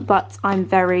 But I'm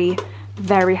very,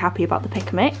 very happy about the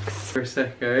pick mix.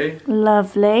 Prosecco.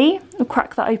 Lovely. We'll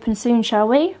crack that open soon, shall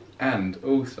we? And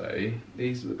also,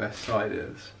 these are the best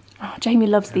ciders. Oh, Jamie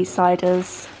loves these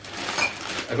ciders.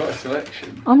 I got a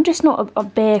selection. I'm just not a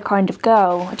beer kind of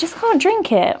girl. I just can't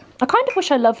drink it. I kind of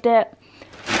wish I loved it,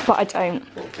 but I don't.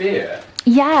 What, beer?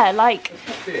 Yeah, like... It's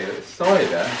not beer, it's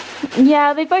cider.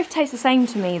 Yeah, they both taste the same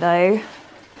to me though.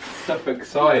 Suffolk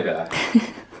cider.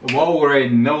 While we're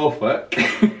in Norfolk.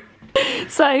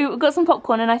 So we've got some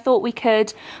popcorn, and I thought we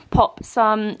could pop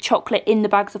some chocolate in the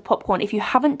bags of popcorn. If you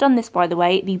haven't done this, by the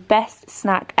way, the best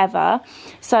snack ever.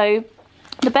 So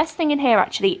the best thing in here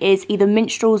actually is either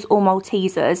minstrels or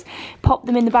Maltesers. Pop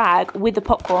them in the bag with the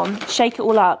popcorn, shake it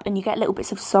all up, and you get little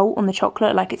bits of salt on the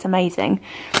chocolate, like it's amazing.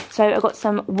 So I've got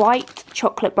some white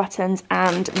chocolate buttons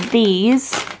and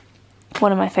these,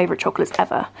 one of my favourite chocolates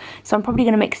ever. So I'm probably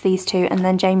going to mix these two, and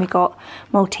then Jamie got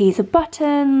Malteser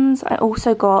buttons. I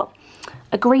also got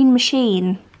a green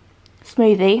machine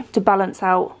smoothie to balance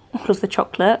out all of the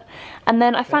chocolate. And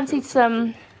then I fancied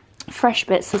some fresh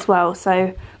bits as well.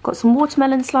 So got some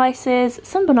watermelon slices,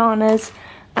 some bananas,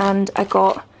 and I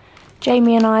got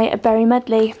Jamie and I a berry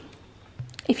medley,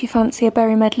 if you fancy a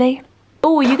berry medley.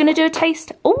 Oh, you're gonna do a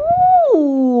taste?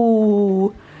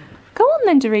 Oh, go on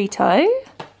then, Dorito.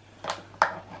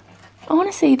 I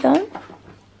want to see them.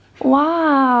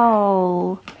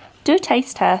 Wow. Do a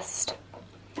taste test.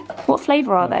 What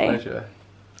flavour are they? Pleasure.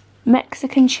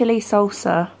 Mexican chili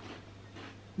salsa.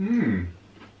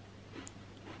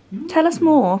 Tell us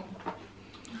more.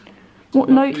 What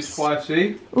Not too notes?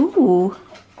 spicy. Ooh.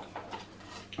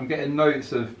 I'm getting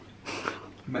notes of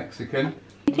Mexican.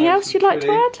 Anything else you'd like to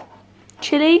add?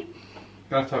 Chili?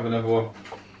 Gonna have to have another one.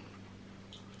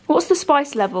 What's the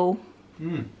spice level?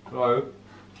 Low.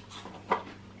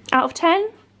 Out of 10?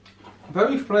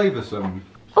 Very flavoursome.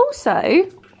 Also,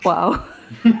 wow.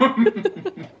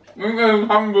 I'm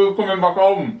hungry coming back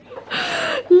home.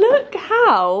 Look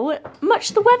how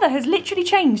much the weather has literally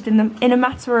changed in a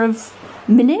matter of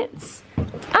minutes.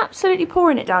 Absolutely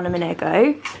pouring it down a minute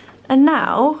ago, and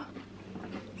now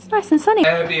it's nice and sunny.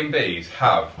 Airbnbs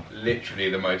have literally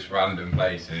the most random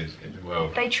places in the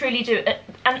world. They truly do,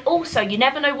 and also you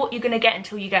never know what you're going to get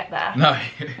until you get there. No.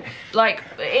 Like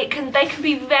they can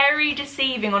be very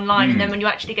deceiving online, and then when you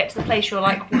actually get to the place, you're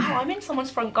like, wow, I'm in someone's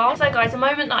front garden. So guys, a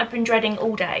moment that I've been dreading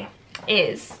all day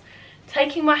is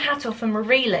taking my hat off and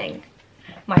revealing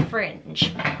my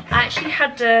fringe. I actually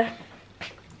had to.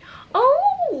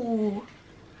 Oh,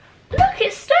 look,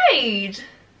 it stayed.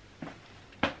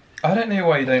 I don't know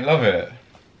why you don't love it.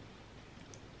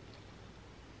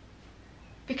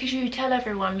 Because you tell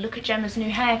everyone, look at Gemma's new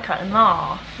haircut and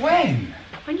laugh. When?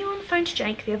 When you were on the phone to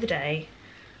Jake the other day,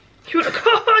 you were like,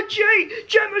 oh,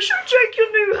 Gemma, show Jake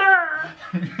your new hair.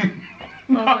 I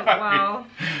was like, wow.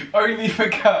 Only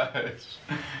because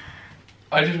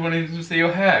I just wanted to see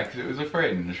your hair because it was a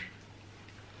fringe.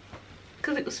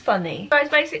 Because it was funny. Guys,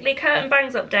 basically, curtain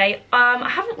bangs update. I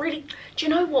haven't really, do you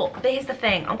know what? Here's the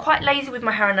thing. I'm quite lazy with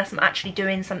my hair unless I'm actually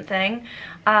doing something.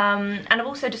 And I've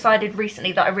also decided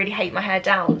recently that I really hate my hair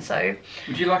down, so.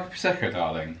 Would you like a Prosecco,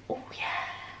 darling? Oh,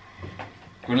 yeah.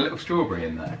 You want a little strawberry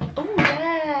in there? Oh,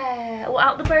 yeah. Or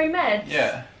out the berry meds?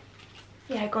 Yeah.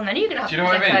 Yeah, go on then. You're going to have Do you know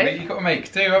what I mean? You've got to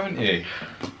make do, haven't you?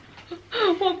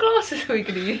 What glasses are we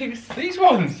going to use? These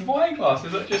ones, the wine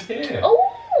glasses are just here.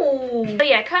 Oh! But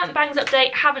yeah, curtain bangs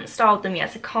update. Haven't styled them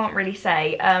yet, so can't really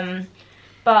say.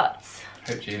 But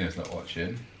I hope Gina's not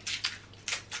watching.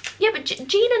 yeah, but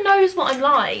Gina knows what I'm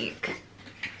like.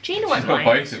 Gina won't She's got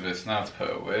mind. both of us now to put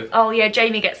up with. Oh yeah,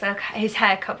 Jamie gets his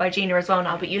hair cut by Gina as well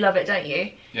now, but you love it, don't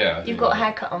you? Yeah. You've got a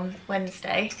haircut on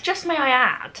Wednesday. Just may I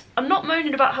add, I'm not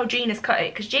moaning about how Gina's cut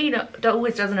it, because Gina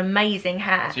always does an amazing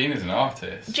hair. Gina's an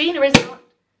artist. Gina is.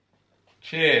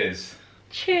 Cheers.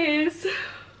 Cheers.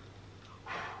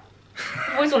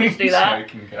 I always wanted to do that.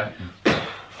 Smoking gun.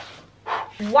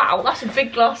 Wow, that's a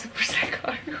big glass of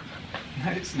Prosecco.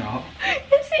 No, it's not.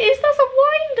 Yes, it is. That's a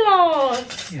wine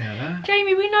glass. Yeah.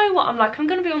 Jamie, we know what I'm like. I'm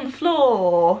going to be on the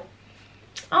floor.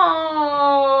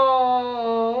 Oh,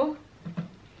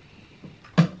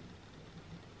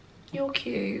 you're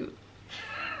cute.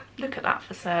 Look at that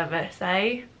for service,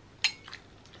 eh?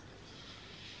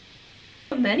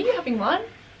 And then, are you having one?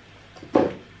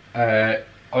 I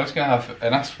was going to have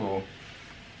an asphalt.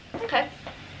 Okay.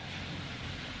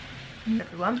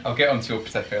 Another one. I'll get onto your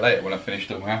Prosecco later when I've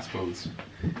finished all my asphalts.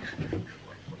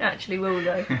 Actually will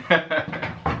though.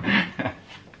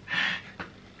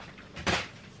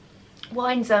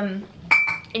 Wine's in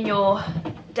your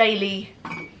daily.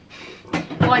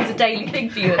 Wine's a daily thing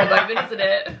for you at the moment, isn't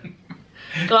it?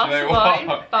 Glass of wine,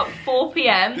 about 4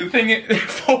 PM. The thing is,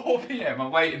 4 PM, I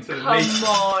wait until at least...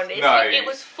 Come on, No. it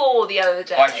was 4 the other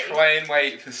day. I try and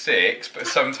wait for 6, but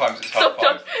sometimes it's half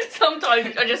 5.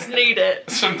 Sometimes I just need it.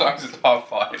 Sometimes it's half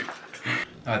 5.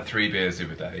 I had 3 beers the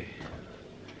other day.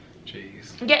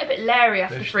 Jeez. You get a bit leery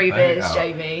after Push 3 the boat beers, out.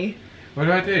 Jamie. What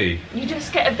do I do? You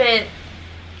just get a bit...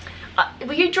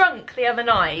 were you drunk the other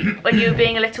night when you were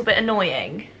being a little bit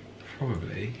annoying?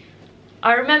 Probably.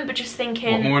 I remember just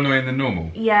thinking... What, more annoying than normal?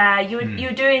 Yeah, you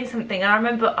were doing something,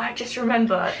 and I just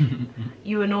remember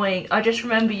you annoying. I just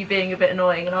remember you being a bit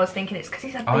annoying, and I was thinking it's because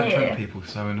he's had Aren't beer. drunk people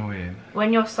so annoying?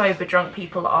 When you're sober, drunk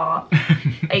people are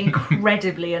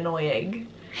incredibly annoying.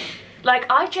 Like,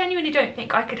 I genuinely don't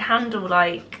think I could handle,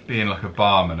 like... Being like a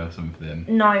barman or something.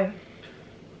 No.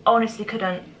 Honestly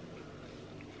couldn't.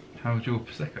 How was your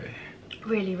Prosecco?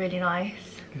 Really, really nice.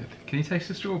 Good. Can you taste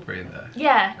the strawberry in there?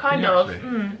 Yeah, kind you of.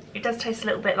 actually? It does taste a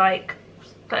little bit like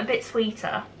a bit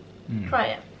sweeter. Try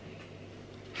it.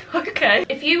 Okay.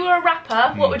 If you were a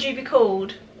rapper, what would you be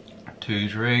called? 2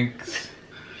 drinks.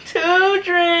 2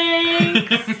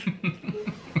 drinks.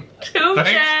 Don't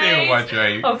steal my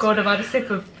jokes. Oh god, I've had a sip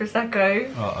of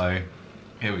Prosecco. Uh-oh.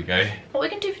 Here we go. What are we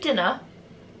going to do for dinner?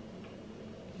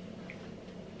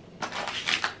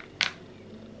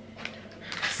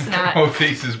 Snack. Oh,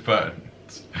 these is burnt.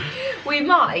 We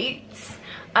might.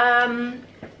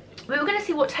 We were going to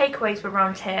see what takeaways were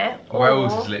around here.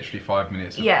 Wales is literally 5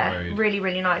 minutes up the road. Really,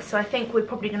 really nice. So I think we're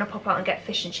probably going to pop out and get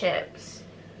fish and chips.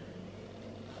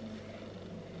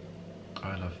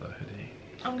 I love that hoodie.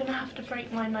 I'm going to have to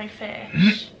break my no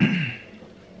fish.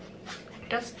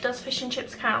 Does fish and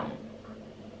chips count?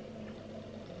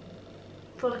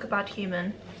 I feel like a bad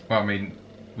human. Well, I mean,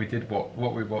 we did what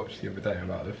we watched the other day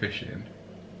about the fishing.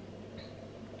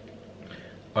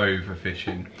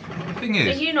 Overfishing. The thing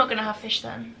is, are you not going to have fish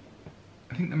then?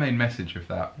 I think the main message of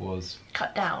that was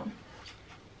cut down.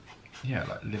 Yeah,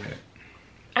 like limit.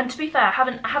 And to be fair, I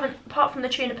haven't apart from the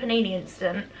tuna panini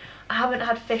incident, I haven't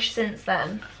had fish since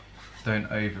then.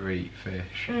 Don't overeat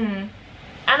fish. And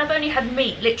I've only had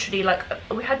meat, literally, like,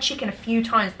 we had chicken a few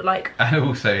times, but like... And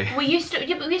also... We used to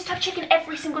have chicken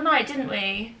every single night, didn't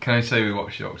we? Can I say we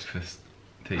watched the Octopus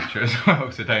Teacher as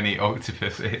well, so don't eat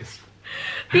octopuses.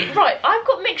 Right, I've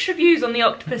got mixed reviews on the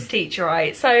Octopus Teacher,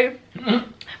 right? So,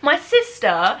 my sister...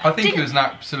 I think he was an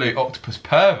absolute octopus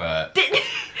pervert.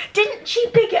 Didn't she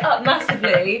big it up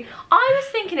massively? I was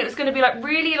thinking it was going to be like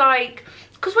really like...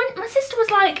 Because when my sister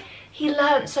was like... He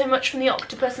learnt so much from the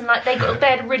octopus and like they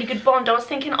had a really good bond. I was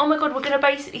thinking, oh my god, we're going to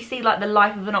basically see like the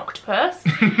life of an octopus.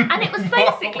 And it was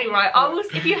basically right.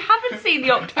 If you haven't seen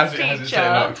the Octopus Teacher,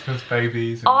 octopus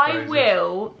babies. I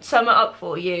will sum it up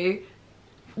for you.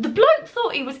 The bloke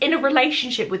thought he was in a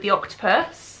relationship with the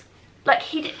octopus. Like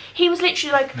he was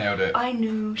literally like, nailed it. I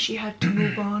knew she had to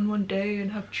move on one day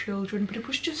and have children, but it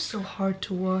was just so hard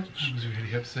to watch. I was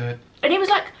really upset. And he was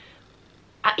like,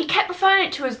 he kept referring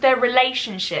to it as their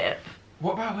relationship.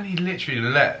 What about when he literally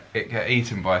let it get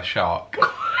eaten by a shark? He was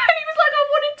like, I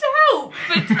wanted to help,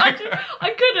 but I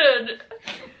couldn't.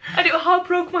 And it heart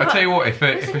broke my heart. I tell you what, if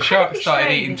a shark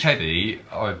started eating Teddy,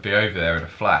 I'd be over there in a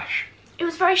flash. It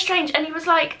was very strange, and he was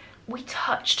like, we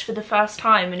touched for the first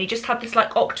time, and he just had this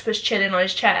like octopus chilling on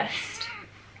his chest.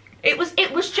 It was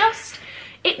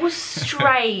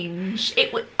strange.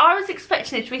 I was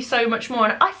expecting it to be so much more,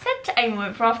 and I said to Amy when we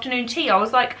went for afternoon tea, I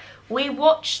was like, we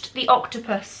watched the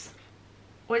Octopus,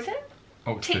 what is it?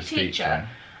 Octopus Teacher.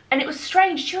 And it was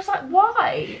strange. She was like,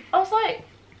 why? I was like,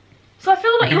 so I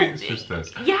feel like maybe it's just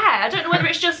us. Yeah, I don't know whether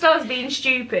it's just us being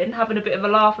stupid and having a bit of a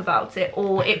laugh about it,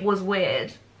 or it was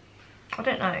weird. I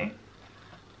don't know.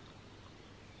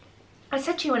 I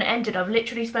said to you when it ended, I've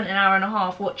literally spent an hour and a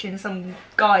half watching some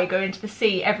guy go into the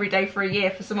sea every day for a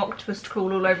year for some octopus to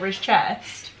crawl all over his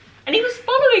chest. And he was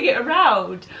following it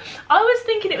around. I was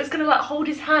thinking it was going to like hold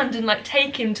his hand and like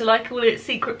take him to like all its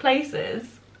secret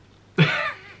places.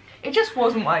 It just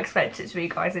wasn't what I expected it to be,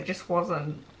 guys. It just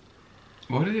wasn't.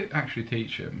 What did it actually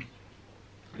teach him?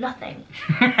 Nothing.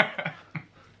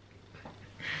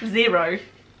 Zero.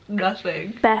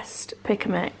 Nothing. Best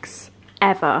pick-a-mix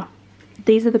ever.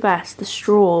 These are the best, the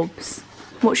straws.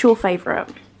 What's your favourite?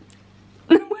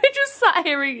 We're just sat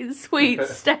here eating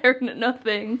sweets, staring at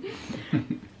nothing.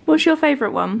 What's your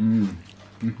favourite one?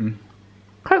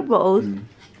 Coke bottles?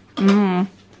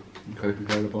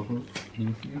 Coca-Cola bottles?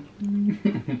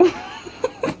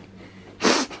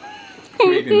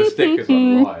 Reading the stickers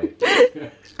on right.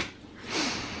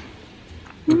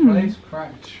 Replace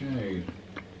cracked shade.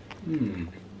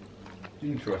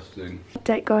 Interesting.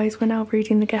 Update, guys, we're now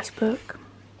reading the guest book.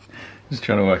 Just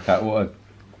trying to work out what a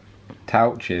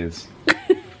touch is.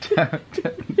 Touch.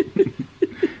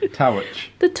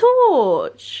 The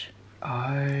torch.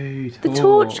 Oh, torch. The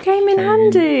torch came in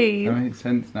handy. That makes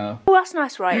sense now. Oh, that's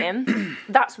nice writing.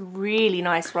 That's really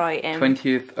nice writing.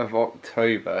 20th of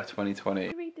October 2020.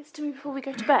 Can you read this to me before we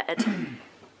go to bed?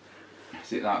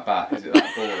 Is it that bad? Is it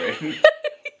that boring?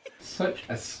 Such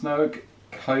a snug,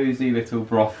 cosy little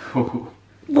brothel.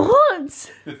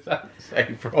 What? Does that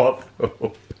say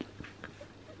brothel?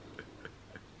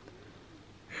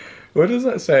 What does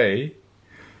that say?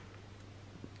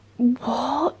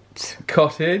 What?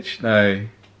 Cottage? No.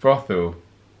 Brothel.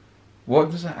 What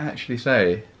does that actually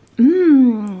say?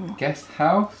 Guest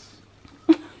house?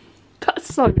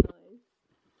 That's so nice.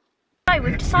 So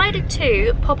we've decided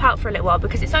to pop out for a little while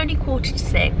because it's only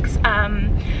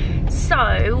 5:45. So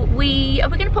are we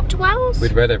going to pop to Wales?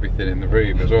 We'd read everything in the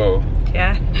room as well.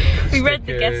 Yeah. We read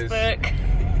the guest book.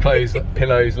 Clothes,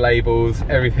 pillows, labels,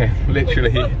 everything,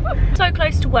 literally. So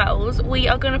close to Wells, we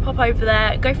are going to pop over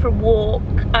there, go for a walk,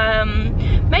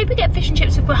 maybe get fish and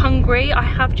chips if we're hungry. I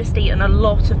have just eaten a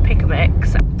lot of pick a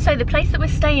mix. So the place that we're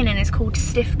staying in is called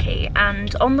Stiff Key,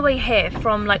 and on the way here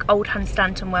from like Old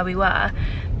Hunstanton where we were,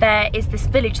 there is this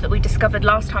village that we discovered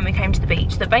last time we came to the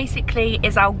beach that basically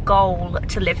is our goal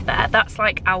to live there. That's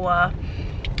like our,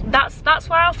 that's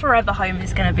where our forever home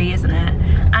is going to be, isn't it?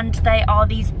 And they are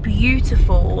these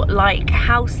beautiful like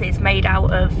houses made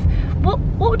out of, what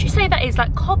would you say that is,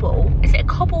 like cobble? Is it a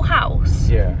cobble house?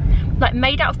 Yeah. Like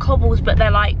made out of cobbles, but they're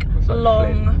like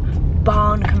long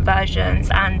barn conversions,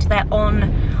 and they're on,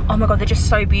 oh my god, they're just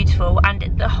so beautiful,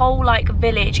 and the whole like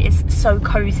village is so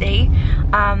cozy.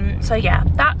 So yeah,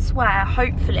 that's where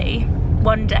hopefully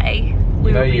one day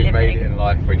we will be living. You've made it in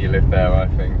life when you live there, I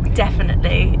think.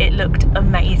 Definitely, it looked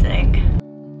amazing.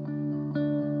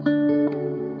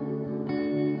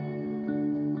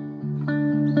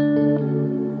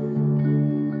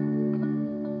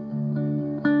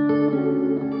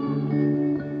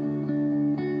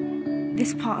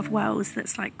 This part of Wells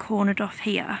that's like cornered off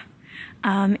here,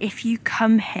 if you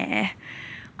come here,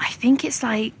 I think it's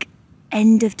like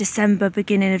end of December,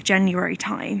 beginning of January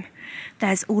time,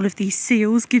 there's all of these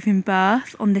seals giving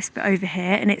birth on this bit over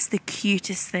here, and it's the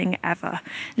cutest thing ever.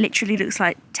 Literally looks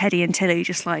like Teddy and Tilly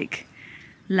just like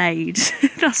laid.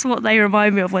 That's what they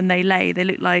remind me of when they lay. They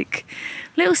look like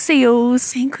little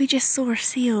seals. I think we just saw a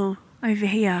seal over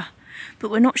here, but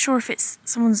we're not sure if it's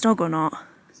someone's dog or not.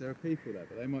 There are people there,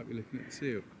 but they might be looking at the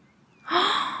seal.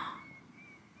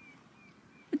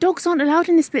 Dogs aren't allowed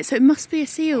in this bit, so it must be a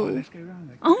seal. Oh, let's go around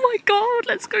there. Oh my god,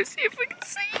 let's go see if we can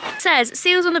see. It says,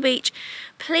 seals on the beach,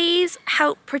 please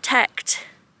help protect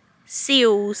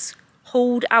seals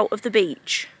hauled out of the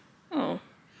beach. Oh.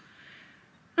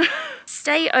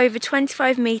 Stay over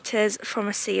 25 metres from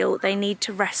a seal, they need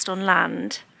to rest on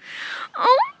land.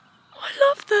 Oh, I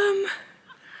love them.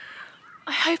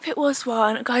 I hope it was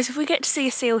one. Guys, if we get to see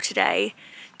a seal today,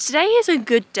 today is a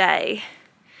good day.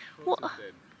 What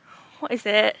is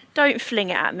it? Don't fling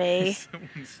it at me.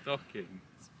 Someone's stockings.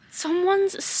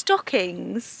 Someone's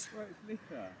stockings? Right, it's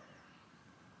liquor.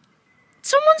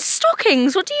 Someone's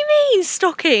stockings? What do you mean,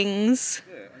 stockings?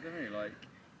 Yeah, I don't know, like...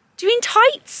 Do you mean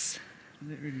tights? I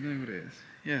don't really know what it is.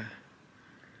 Yeah.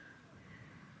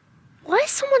 Why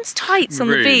is someone's tights on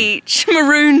the beach?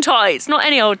 Maroon tights, not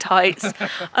any old tights.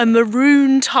 A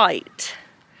maroon tight.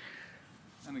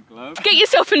 And a glove. Get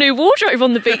yourself a new wardrobe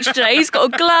on the beach today. He's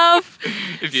got a glove,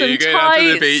 if you're going out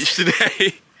to the beach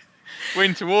today,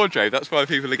 winter wardrobe, that's why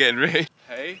people are getting rich.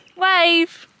 Hey?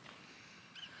 Wave.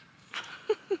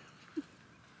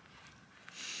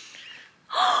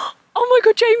 Oh my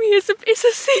god, Jamie, it's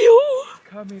a seal.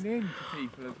 Coming in to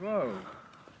people as well.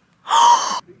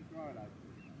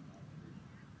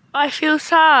 I feel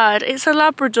sad. It's a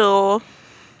Labrador.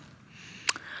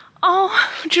 Oh,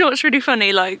 do you know what's really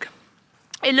funny? Like,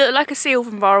 it looked like a seal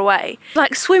from far away.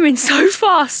 Like swimming so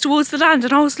fast towards the land,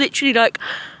 and I was literally like,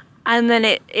 and then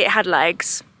it had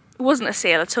legs. It wasn't a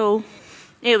seal at all.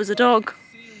 It was a dog.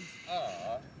 Seals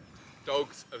are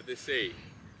dogs of the sea.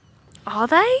 Are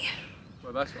they?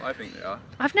 Well, that's what I think they are.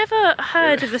 I've never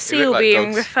heard of a seal like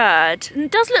being dogs. referred. And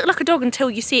it does look like a dog until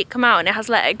you see it come out and it has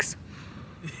legs.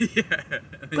 Yeah.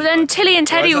 But then Tilly and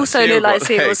Teddy also look like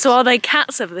seals, so are they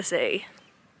cats of the sea?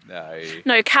 No.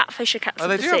 No, catfish are cats of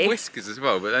the sea. They do have whiskers as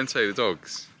well, but then so do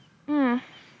dogs.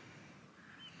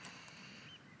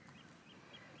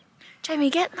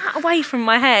 Jamie, get that away from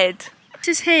my head.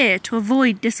 This is here to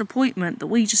avoid disappointment that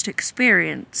we just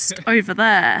experienced over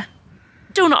there.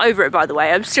 Still not over it, by the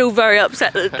way. I'm still very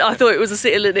upset that I thought it was a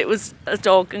seal and it was a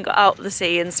dog and got out of the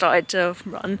sea and started to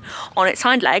run on its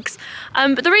hind legs.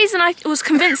 But the reason I was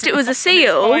convinced it was a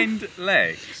seal... Hind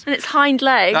legs? And its hind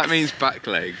legs. That means back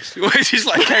legs. It just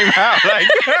like came out like...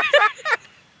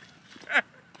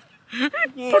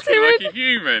 Walking like a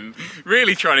human.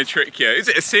 Really trying to trick you. Is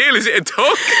it a seal? Is it a dog?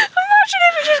 Imagine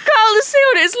if it just got out of the sea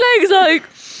on its legs,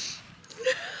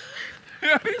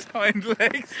 like... Its hind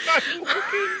legs.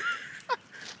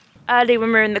 Early when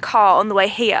we were in the car on the way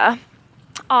here,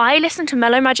 I listened to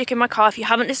Mellow Magic in my car. If you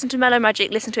haven't listened to Mellow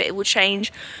Magic, listen to it. It will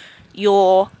change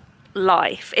your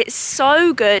life. It's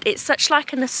so good. It's such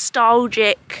like a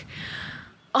nostalgic...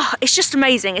 Oh, it's just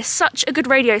amazing. It's such a good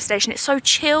radio station. It's so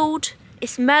chilled.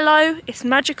 It's mellow. It's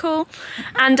magical.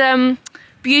 And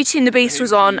Beauty and the Beast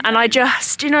was on, and I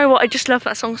just... You know what? I just love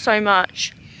that song so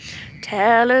much.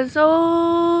 Tale as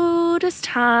old as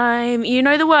time. You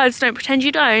know the words. Don't pretend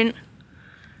you don't.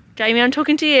 Jamie, I'm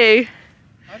talking to you.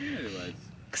 How do you know the words?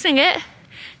 Sing it.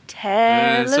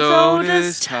 Tale as old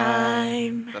as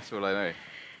time. That's all I know.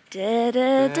 Da,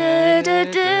 da, da, da,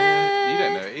 da. You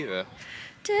don't know it either.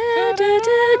 Da, da,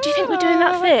 da. Do you think we're doing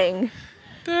that thing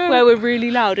where we're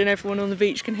really loud and everyone on the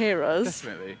beach can hear us?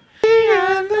 Definitely.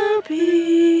 And the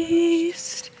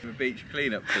beast. I'm a beach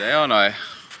cleanup today, aren't I?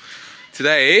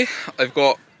 Today I've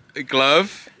got a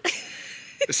glove,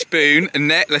 a spoon, a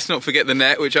net. Let's not forget the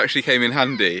net, which actually came in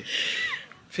handy.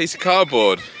 A piece of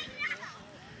cardboard.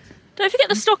 Don't forget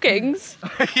the stockings.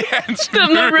 Yeah, and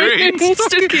some The maroon maroon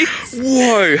stockings.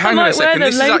 Whoa, hang on a second.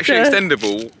 This is later. actually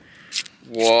extendable.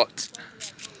 What?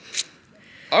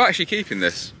 I'm actually keeping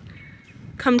this.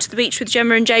 Come to the beach with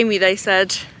Gemma and Jamie, they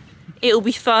said. It'll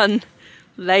be fun,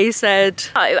 they said.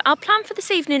 Oh, our plan for this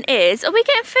evening is, are we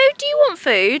getting food? Do you want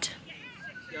food?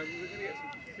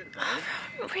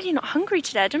 I'm really not hungry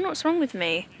today. I don't know what's wrong with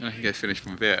me. I can go finish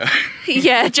my beer.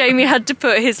 Yeah, Jamie had to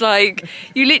put his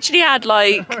you literally had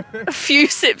a few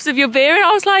sips of your beer, and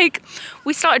I was like,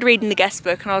 we started reading the guest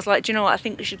book and I was like, do you know what, I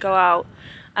think we should go out.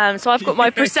 So I've got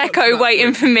my Prosecco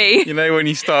waiting for me. You know when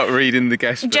you start reading the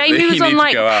guest book, Jamie was you on need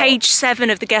to go out. page 7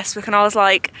 of the guest book and I was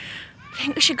like, I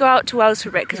think we should go out to Wales for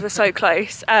a bit because we're so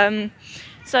close.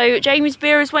 So Jamie's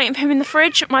beer is waiting for him in the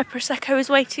fridge, my Prosecco is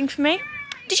waiting for me.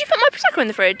 Did you put my Prosecco in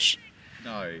the fridge?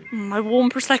 No. My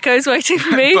warm Prosecco is waiting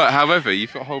for me. But however,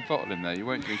 you've got a whole bottle in there, you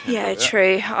won't drink it. Yeah,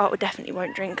 true. I definitely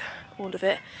won't drink all of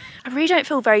it. I really don't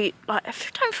feel very, I don't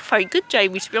feel very good,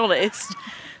 Jamie, to be honest.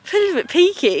 I feel a little bit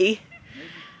peaky. Maybe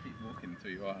keep walking until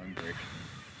you are hungry.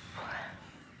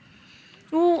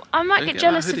 Well, I might Don't get get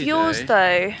jealous that of hoodie yours day.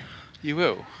 though. You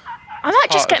will? I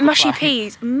might just part get of the mushy plan.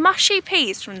 peas. Mushy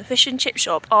peas from the fish and chip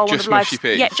shop are one Just of life's... mushy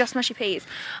peas? Yeah, just mushy peas.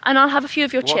 And I'll have a few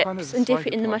of your What kind chips of and dip size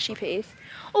it in the of mushy pie? peas.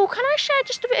 Oh, can I share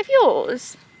just a bit of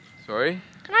yours? Sorry?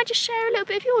 Can I just share a little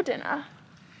bit of your dinner?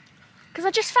 Because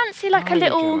I just fancy a No,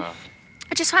 little... Gemma.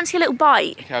 I just fancy a little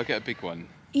bite. Okay, I'll get a big one.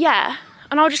 Yeah.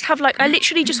 And I'll just have I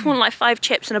literally just want 5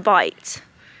 chips and a bite.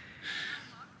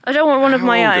 I don't want one of How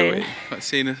my old are own. we? Like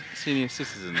senior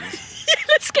citizens.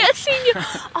 Let's get a senior...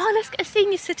 Oh, let's get a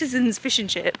senior citizens fish and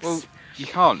chips. Well, you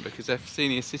can't because they're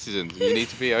senior citizens. And you need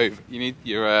to be over. You need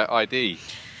your ID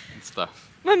and stuff.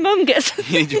 My mum gets...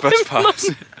 You need your bus pass.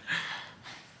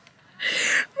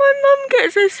 My mum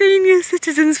gets her senior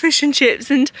citizens fish and chips,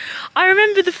 and I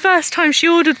remember the first time she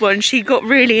ordered one, she got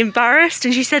really embarrassed,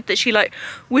 and she said that she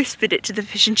whispered it to the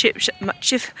fish and chip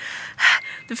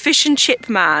the fish and chip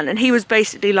man, and he was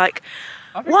basically like,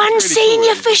 I think "One it's really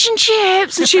senior cool. fish and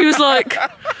chips," and she was like,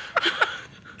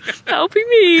 "That'll be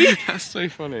me." That's so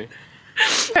funny.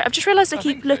 I've just realised I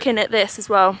keep think so. looking at this as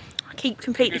well. I keep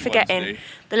completely Good ones forgetting do.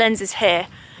 the lens is here.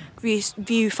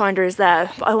 Viewfinder is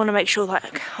there, but I want to make sure that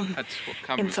I'm That's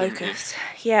what in cameras are. focus.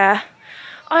 Yeah,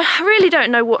 I really don't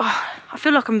know what. I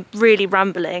feel like I'm really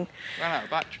rambling. Ran out of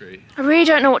battery. I really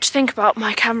don't know what to think about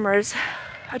my cameras.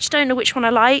 I just don't know which one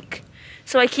I like,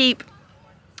 so I keep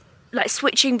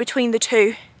switching between the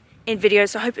two in videos.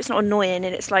 So I hope it's not annoying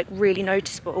and it's really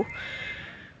noticeable.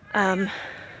 I'm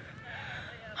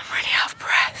really out of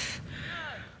breath.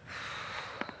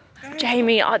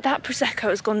 Jamie, that Prosecco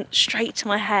has gone straight to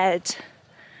my head.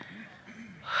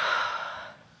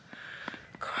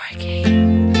 Crikey.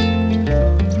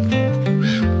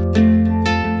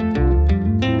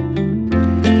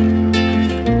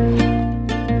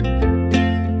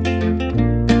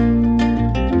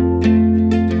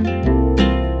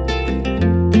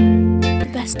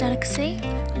 Best delicacy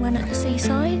when at the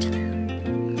seaside.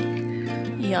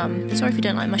 Yum. Sorry if you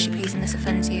don't like mushy peas and this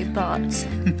offends you, but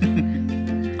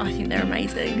I think they're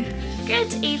amazing.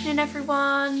 Good evening,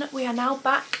 everyone. We are now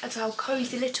back at our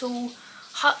cosy little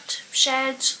hut,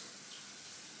 shed.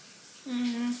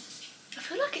 I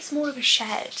feel like it's more of a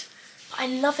shed, but I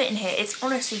love it in here. It's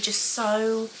honestly just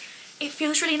so... It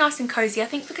feels really nice and cosy. I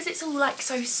think because it's all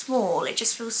so small, it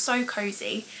just feels so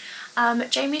cosy.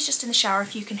 Jamie's just in the shower,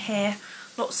 if you can hear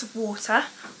lots of water.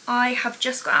 I have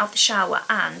just got out of the shower,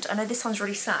 and I know this sounds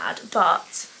really sad,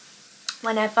 but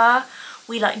whenever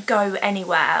we go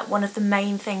anywhere, one of the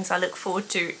main things I look forward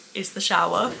to is the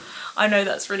shower. I know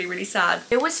that's really, really sad.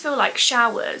 I always feel like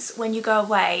showers when you go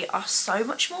away are so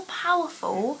much more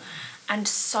powerful and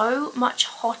so much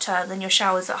hotter than your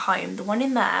showers at home. The one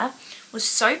in there was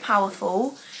so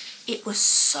powerful. It was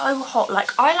so hot.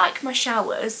 I like my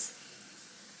showers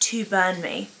to burn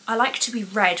me. I like to be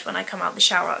red when I come out the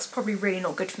shower. That's probably really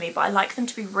not good for me, but I like them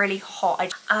to be really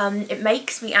hot. It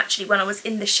makes me actually, when I was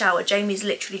in the shower, Jamie's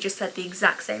literally just said the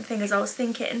exact same thing as I was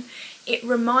thinking. It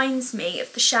reminds me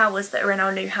of the showers that are in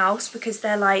our new house, because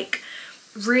they're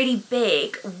really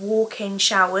big walk-in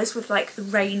showers with the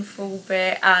rainfall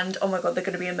bit, and oh my god, they're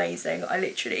going to be amazing. I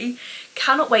literally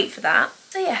cannot wait for that.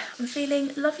 So yeah, I'm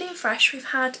feeling lovely and fresh. We've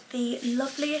had the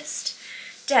loveliest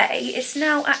today, it's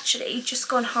now actually just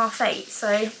gone 8:30,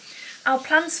 so our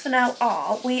plans for now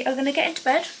are we are going to get into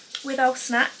bed with our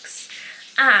snacks,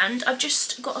 and I've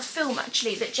just got a film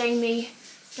actually that Jamie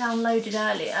downloaded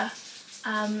earlier.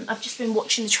 I've just been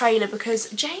watching the trailer because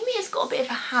Jamie has got a bit of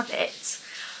a habit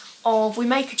of, we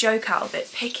make a joke out of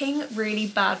it, picking really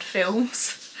bad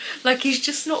films. Like, he's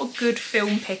just not a good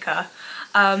film picker.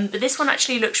 But this one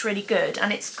actually looks really good,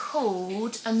 and it's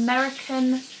called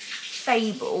American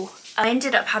Fable. I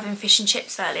ended up having fish and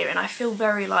chips earlier, and I feel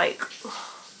very like,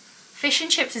 fish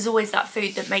and chips is always that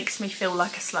food that makes me feel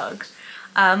like a slug.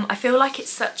 I feel like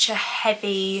it's such a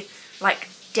heavy, like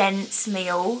dense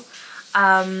meal.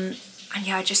 And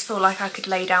yeah, I just feel like I could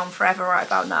lay down forever right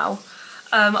about now.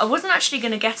 I wasn't actually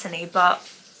going to get any, but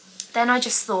then I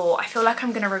just thought, I feel like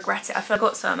I'm going to regret it. I feel I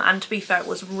got some, and to be fair, it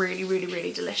was really, really,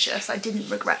 really delicious. I didn't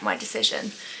regret my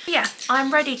decision. But yeah,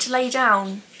 I'm ready to lay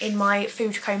down in my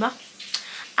food coma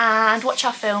and watch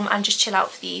our film and just chill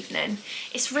out for the evening.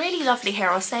 It's really lovely here.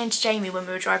 I was saying to Jamie when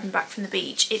we were driving back from the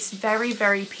beach, it's very,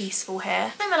 very peaceful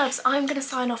here. So my loves, I'm going to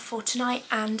sign off for tonight,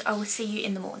 and I will see you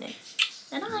in the morning.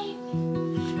 Good night.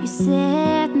 You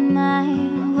set my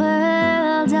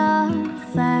world on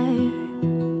fire.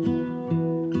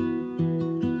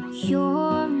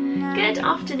 Good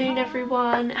afternoon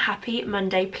everyone, happy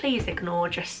Monday. Please ignore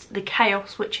just the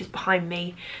chaos which is behind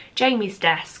me, Jamie's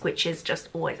desk which is just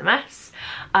always a mess,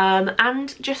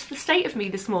 and just the state of me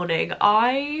this morning.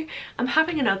 I am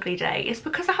having an ugly day. It's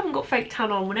because I haven't got fake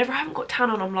tan on. Whenever I haven't got tan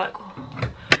on, I'm like, oh.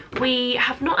 We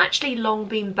have not actually long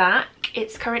been back.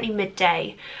 It's currently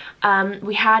midday.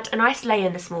 We had a nice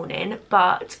lay-in this morning,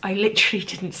 but I literally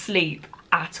didn't sleep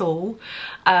at all.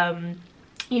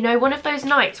 You know, one of those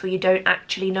nights where you don't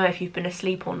actually know if you've been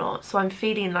asleep or not. So I'm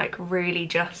feeling like really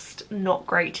just not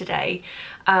great today.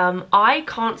 I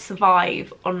can't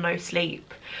survive on no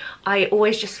sleep. I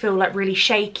always just feel like really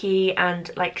shaky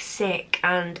and like sick,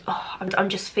 and oh, I'm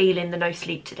just feeling the no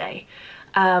sleep today.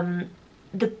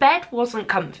 The bed wasn't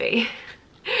comfy.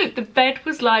 The bed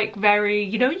was like very,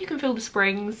 you know, you can feel the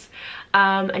springs,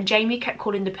 and Jamie kept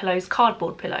calling the pillows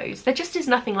cardboard pillows. There just is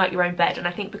nothing like your own bed, and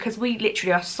I think because we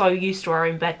literally are so used to our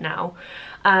own bed now,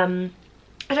 I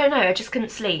don't know, I just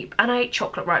couldn't sleep, and I ate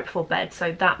chocolate right before bed,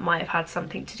 so that might have had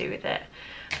something to do with it.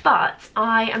 But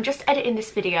I am just editing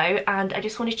this video, and I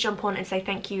just wanted to jump on and say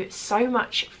thank you so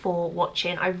much for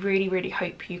watching. I really, really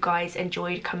hope you guys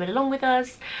enjoyed coming along with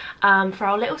us for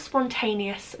our little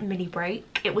spontaneous mini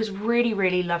break. It was really,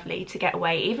 really lovely to get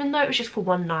away, even though it was just for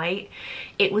one night.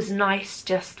 It was nice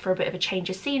just for a bit of a change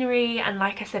of scenery, and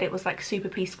like I said, it was like super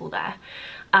peaceful there.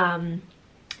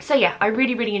 So yeah, I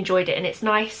really, really enjoyed it, and it's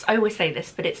nice, I always say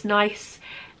this, but it's nice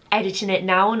editing it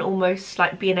now and almost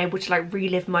like being able to like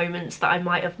relive moments that I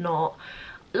might have not,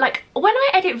 like when I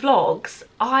edit vlogs,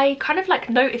 I kind of like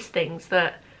notice things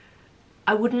that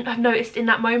I wouldn't have noticed in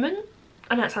that moment.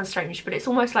 I know it sounds strange, but it's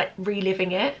almost like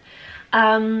reliving it.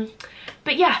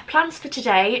 But yeah, plans for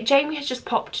today. Jamie has just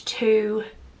popped to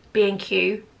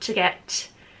B&Q to get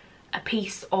a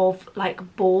piece of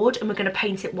like board, and we're going to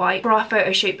paint it white for our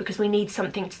photo shoot because we need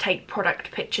something to take product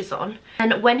pictures on.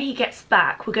 And when he gets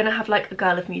back, we're going to have like a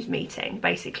Girl of Muse meeting,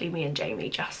 basically me and Jamie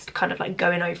just kind of like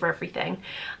going over everything,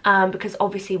 because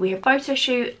obviously we have a photo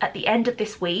shoot at the end of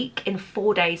this week in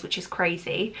 4 days, which is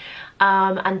crazy,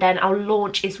 and then our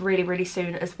launch is really, really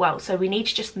soon as well, so we need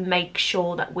to just make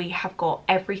sure that we have got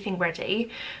everything ready.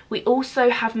 We also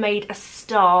have made a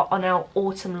start on our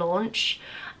autumn launch.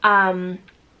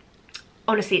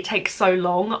 Honestly, it takes so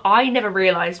long. I never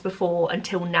realised before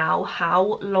until now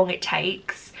how long it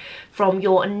takes from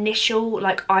your initial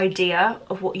like idea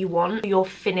of what you want, your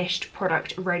finished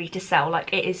product ready to sell.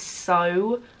 Like, it is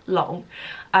so long.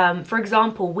 For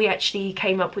example, we actually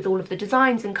came up with all of the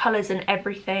designs and colours and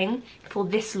everything for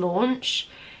this launch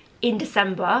in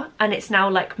December, and it's now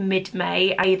like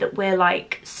mid-May that we're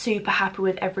like super happy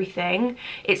with everything.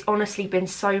 It's honestly been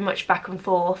so much back and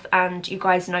forth, and you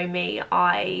guys know me,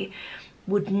 I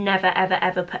would never ever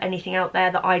ever put anything out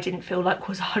there that I didn't feel like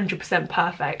was 100%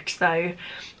 perfect. So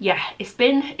yeah, it's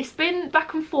been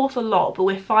back and forth a lot, but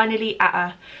we're finally at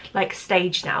a like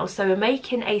stage now. So we're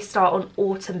making a start on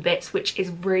autumn bits, which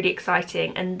is really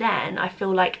exciting, and then I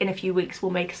feel like in a few weeks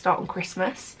we'll make a start on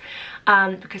Christmas,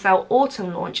 because our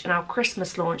autumn launch and our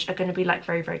Christmas launch are going to be like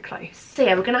very, very close. So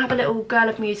yeah, we're going to have a little Girl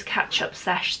of Muse catch-up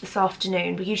sesh this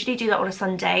afternoon. We usually do that on a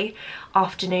Sunday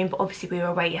afternoon, but obviously we were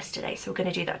away yesterday, so we're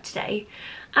going to do that today.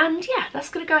 And yeah, that's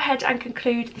going to go ahead and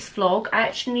conclude this vlog. I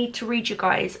actually need to read you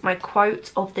guys my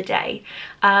quote of the day.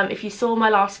 If you saw my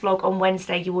last vlog on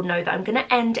Wednesday, you will know that I'm going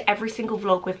to end every single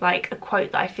vlog with like a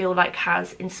quote that I feel like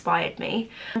has inspired me.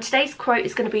 And today's quote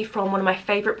is going to be from one of my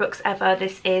favourite books ever.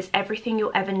 This is Everything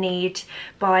You'll Ever Need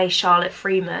by Charlotte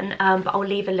Freeman, but I'll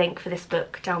leave a link for this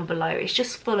book down below. It's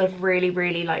just full of really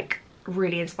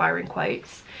inspiring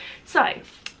quotes. So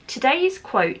today's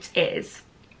quote is,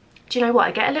 do you know what,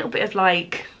 I get a little bit of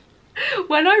like,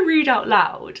 when I read out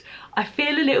loud, I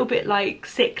feel a little bit like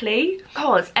sickly,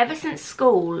 because ever since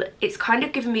school, it's kind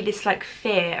of given me this like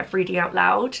fear of reading out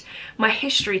loud. My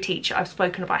history teacher, I've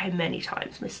spoken about him many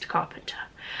times, Mr. Carpenter.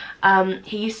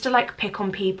 He used to like pick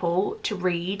on people to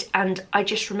read, and I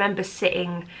just remember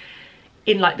sitting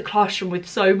in like the classroom with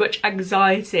so much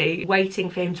anxiety waiting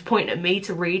for him to point at me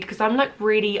to read, because I'm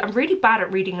really bad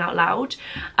at reading out loud,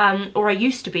 or I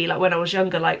used to be. Like when I was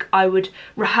younger, like I would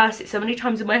rehearse it so many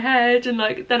times in my head, and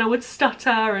like then I would stutter,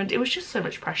 and it was just so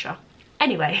much pressure.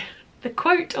 Anyway, the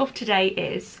quote of today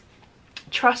is,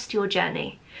 trust your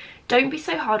journey. Don't be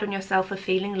so hard on yourself for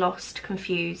feeling lost,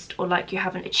 confused, or like you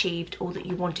haven't achieved all that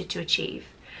you wanted to achieve.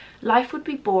 Life would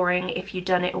be boring if you'd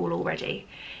done it all already.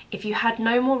 If you had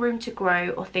no more room to grow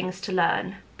or things to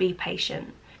learn, be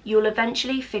patient. You'll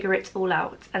eventually figure it all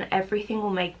out, and everything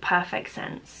will make perfect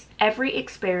sense. Every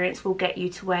experience will get you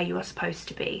to where you are supposed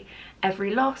to be.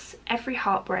 Every loss, every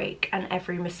heartbreak, and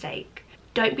every mistake.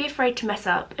 Don't be afraid to mess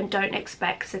up, and don't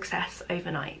expect success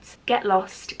overnight. Get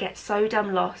lost, get so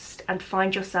damn lost, and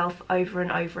find yourself over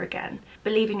and over again.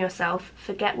 Believe in yourself,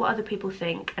 forget what other people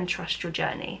think, and trust your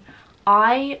journey.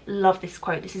 I love this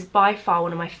quote. This is by far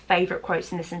one of my favourite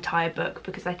quotes in this entire book,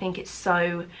 because I think it's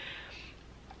so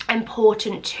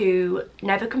important to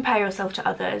never compare yourself to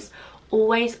others.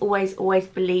 Always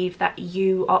believe that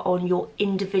you are on your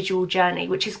individual journey,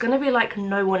 which is going to be like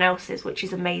no one else's, which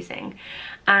is amazing.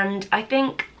 And I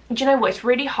think, do you know what, it's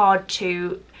really hard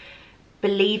to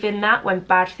believe in that when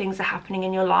bad things are happening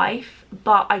in your life,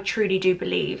 but I truly do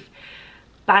believe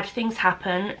bad things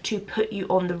happen to put you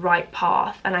on the right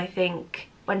path, and I think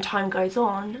when time goes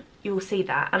on, you will see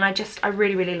that. And I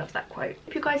really love that quote.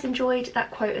 Hope you guys enjoyed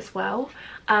that quote as well.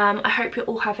 I hope you're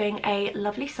all having a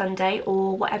lovely Sunday,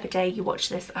 or whatever day you watch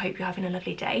this. I hope you're having a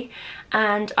lovely day,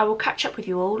 and I will catch up with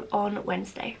you all on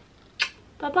Wednesday.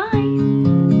 Bye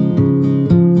bye.